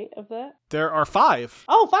 3, right, of that? There are 5.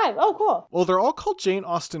 Oh, 5. Oh, cool. Well, they're all called Jane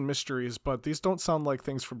Austen mysteries, but these don't sound like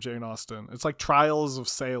things from Jane Austen. It's like Trials of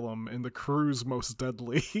Salem and The Crew's Most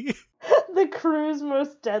Deadly. The Crew's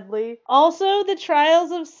Most Deadly. Also, The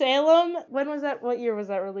Trials of Salem. When was that? What year was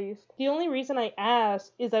that released? The only reason I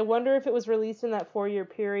asked is I wonder if it was released in that 4-year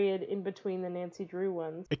period in between the Nancy Drew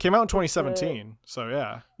ones. It came out in 2017, so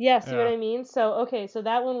yeah. Yeah, see what Yeah. I mean? So, okay, so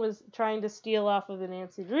that one was trying to steal off of the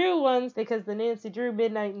Nancy Drew ones because the Nancy Drew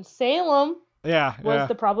Midnight in Salem Yeah, was yeah.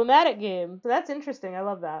 the problematic game. So that's interesting. I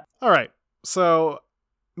love that. All right, so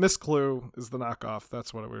Miss Clue is the knockoff.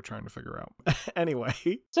 That's what we were trying to figure out. Anyway,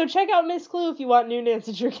 So check out Miss Clue if you want new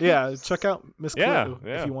Nancy Drew games. yeah, check out Miss Clue Yeah, if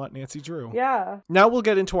yeah. you want Nancy Drew. Yeah. Now we'll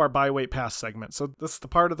get into our buy, wait, pass segment. So this is the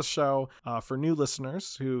part of the show for new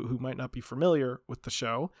listeners who might not be familiar with the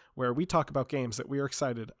show, where we talk about games that we are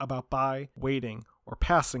excited about buy, waiting, or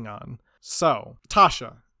passing on. So,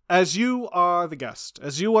 Tasha, as you are the guest,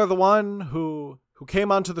 as you are the one who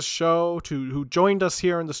came onto the show, who joined us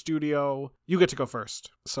here in the studio, you get to go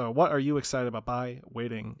first. So what are you excited about buy,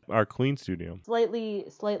 waiting? Our clean studio. Slightly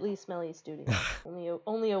smelly studio.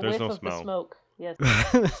 only a There's whiff no of smell. the smoke. Yes.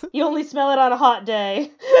 You only smell it on a hot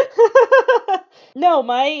day. No,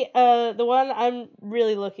 the one I'm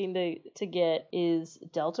really looking to get is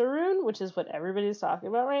Deltarune, which is what everybody's talking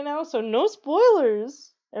about right now. So no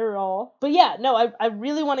spoilers at all. But yeah, no, I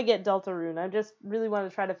really want to get Deltarune. I just really want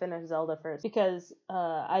to try to finish Zelda first because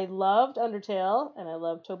I loved Undertale and I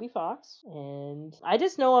love Toby Fox, and I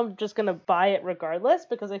just know I'm just gonna buy it regardless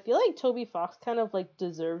because I feel like Toby Fox kind of like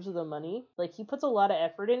deserves the money. Like he puts a lot of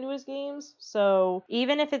effort into his games, so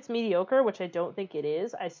even if it's mediocre, which I don't think it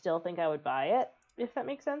is, I still think I would buy it. If that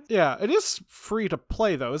makes sense. Yeah, it is free to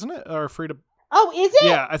play though, isn't it? Or free to... Oh, is it?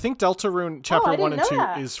 Yeah, I think Deltarune Chapter I 1 didn't and 2 know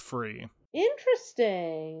that. is free.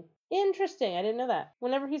 Interesting. Interesting. I didn't know that.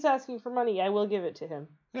 Whenever he's asking for money, I will give it to him.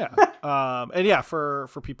 Yeah. And yeah, for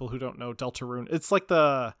people who don't know Deltarune, it's like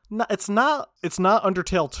it's not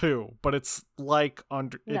Undertale 2, but it's like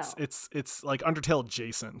it's like Undertale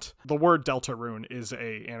adjacent. The word Deltarune is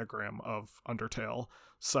a anagram of Undertale.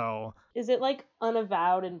 So is it like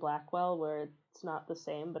Unavowed in Blackwell, where it's not the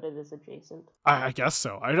same, but it is adjacent? I guess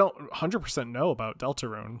so. I don't 100% know about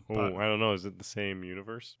Deltarune. Oh, I don't know. Is it the same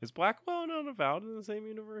universe? Is Blackwell and Unavowed in the same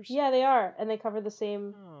universe? Yeah, they are, and they cover the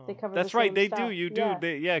same. They cover. That's the right. same They stuff. do. You do.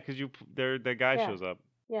 Yeah. Because the guy shows up.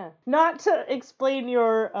 Yeah. Not to explain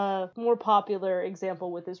your more popular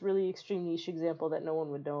example with this really extreme niche example that no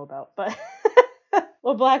one would know about, but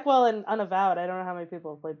well, Blackwell and Unavowed, I don't know how many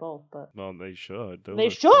people have played both, but Well, they should. they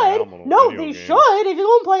should. No, they should. If you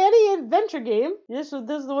go and play any adventure game, those are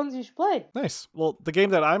the ones you should play. Nice. Well, the game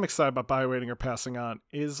that I'm excited about by waiting or passing on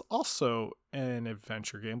is also an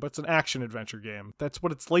adventure game, but it's an action adventure game. That's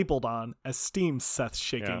what it's labeled on as Steam. Seth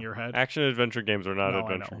shaking your head. Action adventure games are not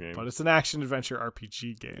adventure games. But it's an action adventure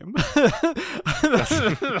RPG game.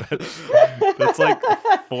 That's like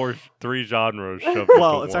three genres shoved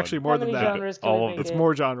well, into it's one. actually more than that. Genres can All we of make It's it?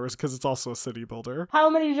 more genres because it's also a city builder. How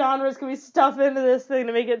many genres can we stuff into this thing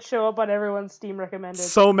to make it show up on everyone's Steam recommended?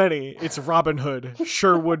 So many. It's Robin Hood,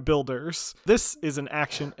 Sherwood Builders. This is an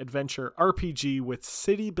action adventure RPG with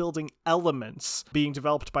city building elements being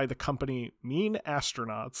developed by the company Mean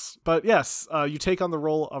Astronauts. But yes, you take on the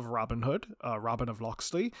role of Robin Hood, Robin of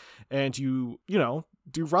Locksley, and you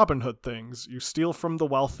do Robin Hood things. You steal from the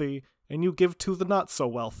wealthy and you give to the not so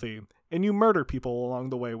wealthy. And you murder people along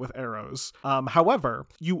the way with arrows. However,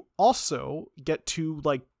 you also get to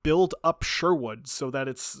build up Sherwood so that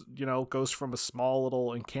it's, goes from a small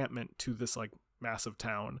little encampment to this massive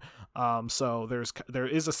town. So there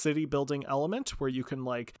is a city building element where you can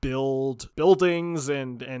build buildings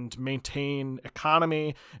and maintain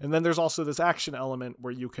economy. And then there's also this action element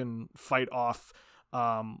where you can fight off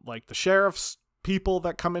the sheriff's people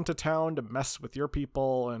that come into town to mess with your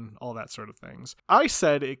people and all that sort of things. I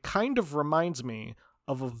said it kind of reminds me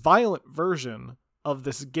of a violent version of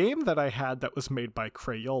this game that I had that was made by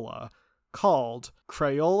Crayola called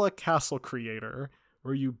Crayola Castle Creator,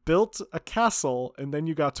 where you built a castle and then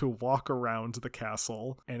you got to walk around the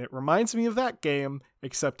castle. And it reminds me of that game,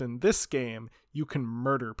 except in this game, you can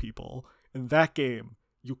murder people. In that game,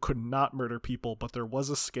 you could not murder people, but there was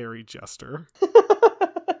a scary jester.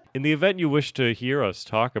 In the event you wish to hear us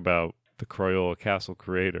talk about the Crayola Castle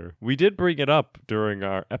Creator, we did bring it up during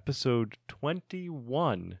our episode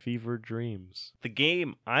 21, Fever Dreams. The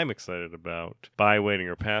game I'm excited about, by waiting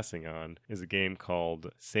or passing on, is a game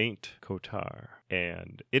called Saint Kotar.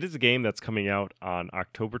 And it is a game that's coming out on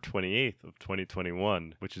October 28th of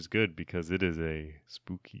 2021, which is good because it is a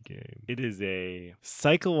spooky game. It is a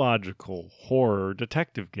psychological horror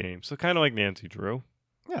detective game, so kind of like Nancy Drew.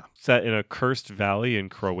 Yeah. Set in a cursed valley in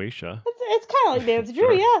Croatia. It's kind of like Nancy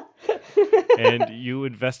Drew, yeah. And you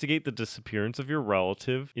investigate the disappearance of your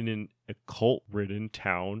relative in an occult-ridden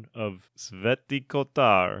town of Sveti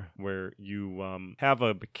Kotar, where you have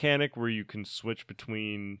a mechanic where you can switch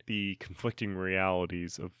between the conflicting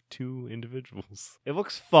realities of two individuals. It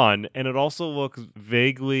looks fun, and it also looks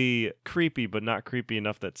vaguely creepy, but not creepy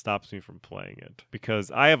enough that stops me from playing it.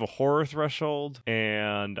 Because I have a horror threshold,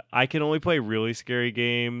 and I can only play really scary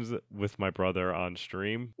games with my brother on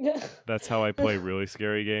stream. That's how I play really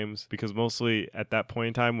scary games, because mostly at that point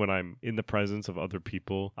in time when I'm in the presence of other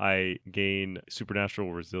people, I gain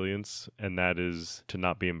supernatural resilience, and that is to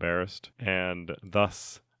not be embarrassed, and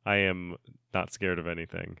thus I am not scared of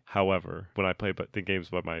anything. However, when I play the games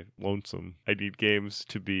by my lonesome, I need games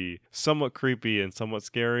to be somewhat creepy and somewhat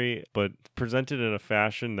scary, but presented in a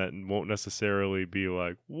fashion that won't necessarily be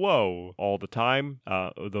like, whoa, all the time.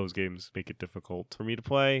 Those games make it difficult for me to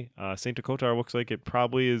play. Saint Kotar looks like it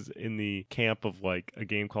probably is in the camp of a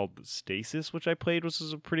game called Stasis, which I played, which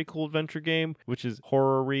is a pretty cool adventure game, which is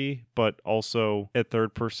horror-y, but also a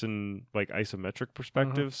third-person isometric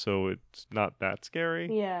perspective, so it's not that scary.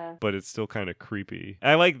 Yeah. But it's still kind of creepy.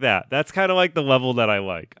 I like that. That's kind of like the level that I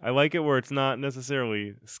like. I like it where it's not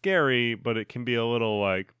necessarily scary, but it can be a little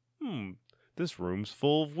this room's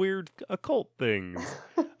full of weird occult things.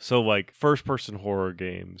 So first-person horror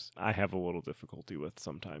games, I have a little difficulty with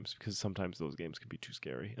sometimes, because sometimes those games can be too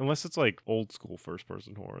scary. Unless it's old-school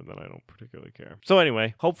first-person horror, then I don't particularly care. So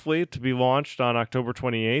anyway, hopefully to be launched on October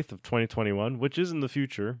 28th of 2021, which is in the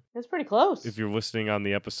future. It's pretty close. If you're listening on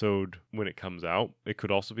the episode when it comes out, it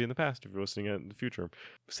could also be in the past if you're listening in the future.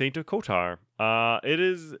 Saint Kotar. It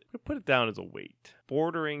is, put it down as a wait.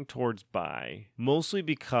 Bordering towards buy. Mostly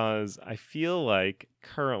because I feel like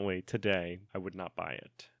currently, today, I would not buy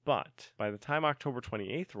it. But by the time October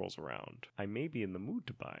 28th rolls around, I may be in the mood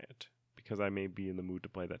to buy it, because I may be in the mood to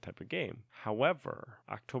play that type of game. However,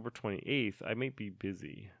 October 28th, I may be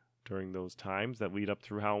busy during those times that lead up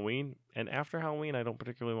through Halloween. And after Halloween, I don't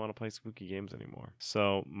particularly want to play spooky games anymore.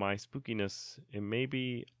 So my spookiness, there may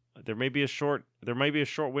be a short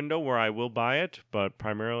window where I will buy it, but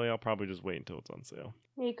primarily I'll probably just wait until it's on sale.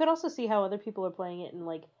 Yeah, you could also see how other people are playing it in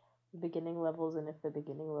like the beginning levels, and if the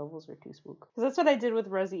beginning levels are too spook. Because that's what I did with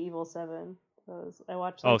Resident Evil 7. I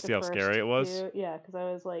watched. Like, see how scary it was? Yeah, because I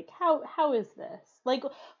was like, how is this? Like,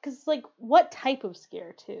 because like, what type of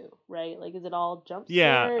scare too, right? Like, is it all jump scare?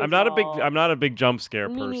 Yeah, I'm not a big jump scare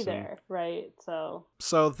Me person. neither, right? So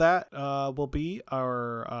that will be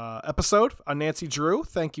our episode on Nancy Drew.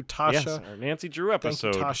 Thank you, Tasha. Yes, our Nancy Drew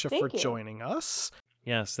episode. Thank you, Tasha, Thank for you. joining us.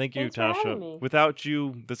 Yes, thank you, Thanks for having Tasha. me. Without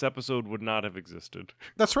you, this episode would not have existed.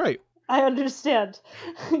 That's right. I understand.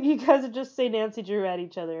 You guys would just say Nancy Drew at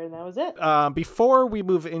each other, and that was it. Before we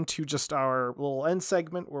move into just our little end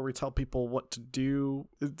segment where we tell people what to do,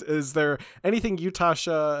 is there anything you,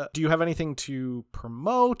 Tasha, do you have anything to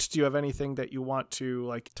promote? Do you have anything that you want to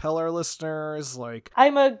like tell our listeners? Like,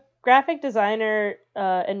 I'm a graphic designer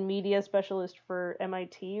and media specialist for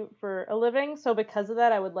MIT for a living, so because of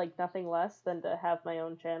that I would like nothing less than to have my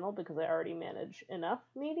own channel, because I already manage enough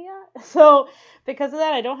media. So because of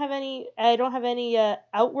that I don't have any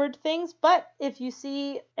outward things, but if you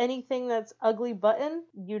see anything that's Ugly Button,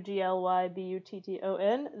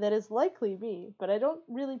 UGLYBUTTON, that is likely me, but I don't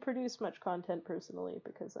really produce much content personally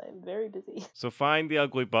because I'm very busy. So find the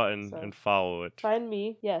Ugly Button and follow it. Find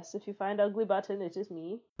me. Yes, if you find Ugly Button, it is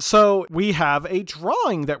me. So we have a drawing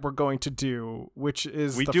that we're going to do, which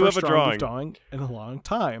is the first drawing we've done in a long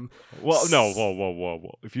time. Well, no,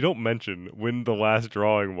 whoa. If you don't mention when the last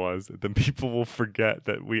drawing was, then people will forget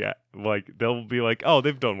that they'll be like, oh,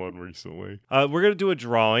 they've done one recently. We're going to do a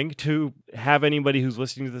drawing to have anybody who's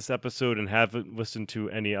listening to this episode and haven't listened to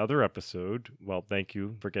any other episode. Well, thank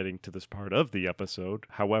you for getting to this part of the episode.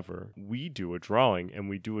 However, we do a drawing, and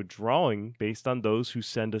we do a drawing based on those who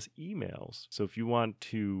send us emails. So if you want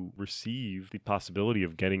to receive the possibility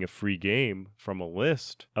of getting a free game from a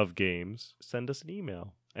list of games, send us an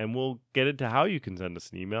email, and we'll get into how you can send us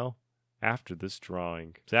an email after this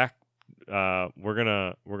drawing. Zach, we're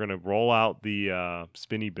gonna roll out the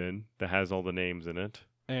spinny bin that has all the names in it,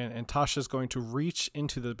 and Tasha's going to reach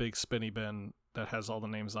into the big spinny bin that has all the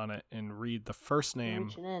names on it and read the first name.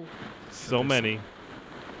 Reaching in. So many.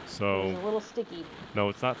 So It's a little sticky. No,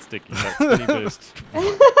 it's not sticky. That spinny bin is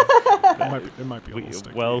it might be a little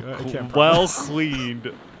sticky. well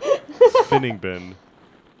cleaned spinning bin.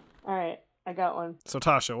 All right, I got one. So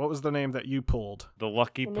Tasha, what was the name that you pulled? The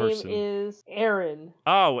lucky The person. name is Aaron.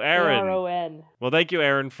 Oh, Aaron. Aaron. Well, thank you,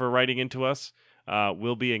 Aaron, for writing into us.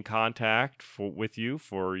 We'll be in contact with you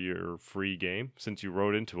for your free game. Since you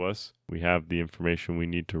wrote into us, we have the information we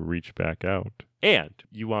need to reach back out. And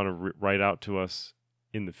you want to write out to us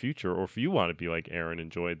in the future, or if you want to be like Aaron,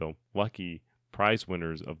 enjoy the lucky prize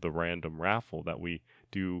winners of the random raffle that we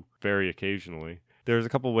do very occasionally. There's a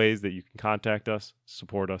couple ways that you can contact us,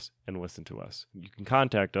 support us, and listen to us. You can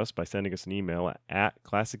contact us by sending us an email at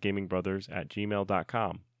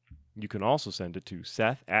classicgamingbrothers@gmail.com. You can also send it to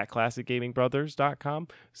Seth@classicgamingbrothers.com,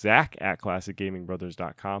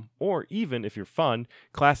 Zach@classicgamingbrothers.com, or even, if you're fun,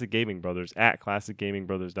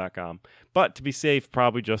 classicgamingbrothers@classicgamingbrothers.com. But to be safe,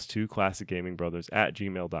 probably just to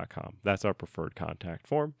classicgamingbrothers@gmail.com. That's our preferred contact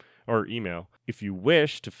form or email. If you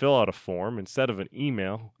wish to fill out a form instead of an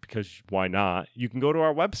email, because why not, you can go to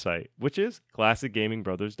our website, which is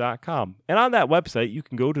classicgamingbrothers.com. And on that website, you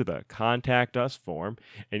can go to the Contact Us form,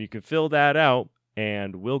 and you can fill that out,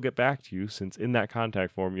 and we'll get back to you, since in that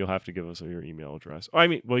contact form, you'll have to give us your email address.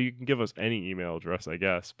 You can give us any email address, I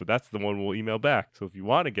guess, but that's the one we'll email back. So if you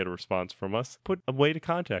want to get a response from us, put a way to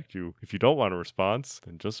contact you. If you don't want a response,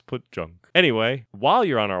 then just put junk. Anyway, while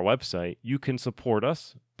you're on our website, you can support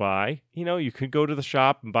us by, you could go to the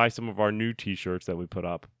shop and buy some of our new t-shirts that we put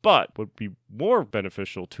up. But what would be more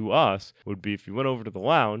beneficial to us would be if you went over to the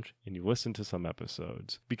lounge and you listened to some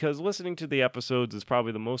episodes. Because listening to the episodes is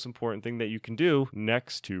probably the most important thing that you can do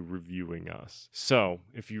next to reviewing us. So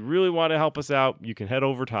if you really want to help us out, you can head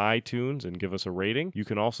over to iTunes and give us a rating. You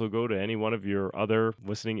can also go to any one of your other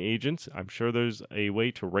listening agents. I'm sure there's a way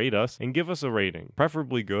to rate us and give us a rating.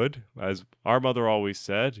 Preferably good. As our mother always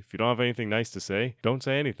said, if you don't have anything nice to say, don't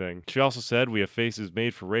say anything. She also said we have faces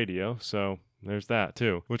made for radio, so there's that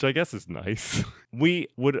too, which I guess is nice. We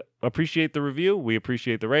would appreciate the review. We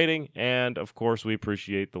appreciate the rating. And of course, we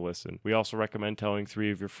appreciate the listen. We also recommend telling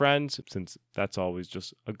 3 of your friends, since that's always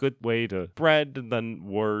just a good way to spread the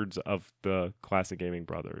words of the Classic Gaming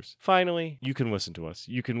Brothers. Finally, you can listen to us.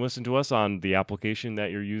 You can listen to us on the application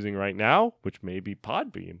that you're using right now, which may be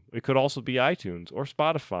Podbean. It could also be iTunes or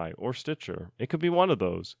Spotify or Stitcher. It could be one of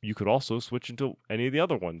those. You could also switch into any of the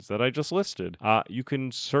other ones that I just listed. You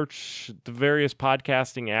can search the various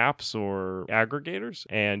podcasting apps or aggregators,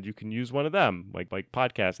 and you can use one of them, like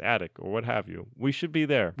Podcast Addict or what have you. We should be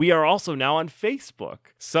there. We are also now on Facebook.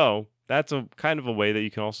 So that's a kind of a way that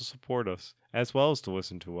you can also support us, as well as to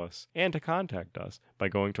listen to us and to contact us by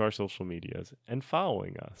going to our social medias and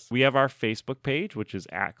following us. We have our Facebook page, which is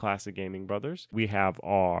 @Classic Gaming Brothers. We have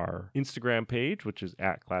our Instagram page, which is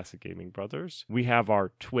 @Classic Gaming Brothers. We have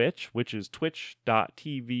our Twitch, which is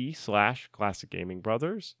twitch.tv/Classic Gaming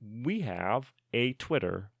Brothers. We have a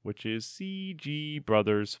Twitter, which is CG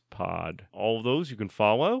Brothers Pod. All of those you can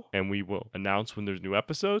follow, and we will announce when there's new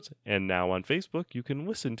episodes. And now on Facebook, you can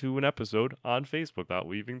listen to an episode on Facebook without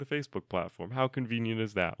leaving the Facebook platform. How convenient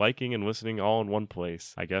is that? Liking and listening all in one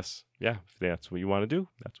place. I guess, yeah, if that's what you want to do,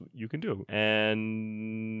 that's what you can do.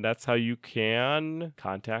 And that's how you can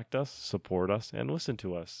contact us, support us, and listen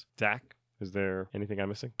to us. Zach, is there anything I'm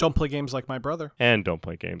missing? Don't play games like my brother. And don't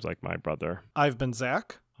play games like my brother. I've been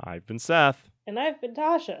Zach. I've been Seth. And I've been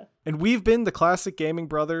Tasha. And we've been the Classic Gaming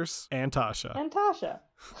Brothers and Tasha. And Tasha.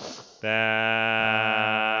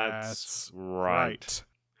 That's right.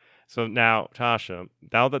 So now, Tasha,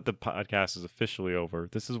 now that the podcast is officially over,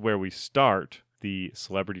 this is where we start the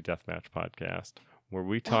Celebrity Deathmatch podcast, where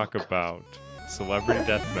we talk about Celebrity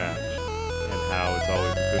Deathmatch and how it's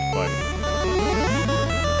always a good fight.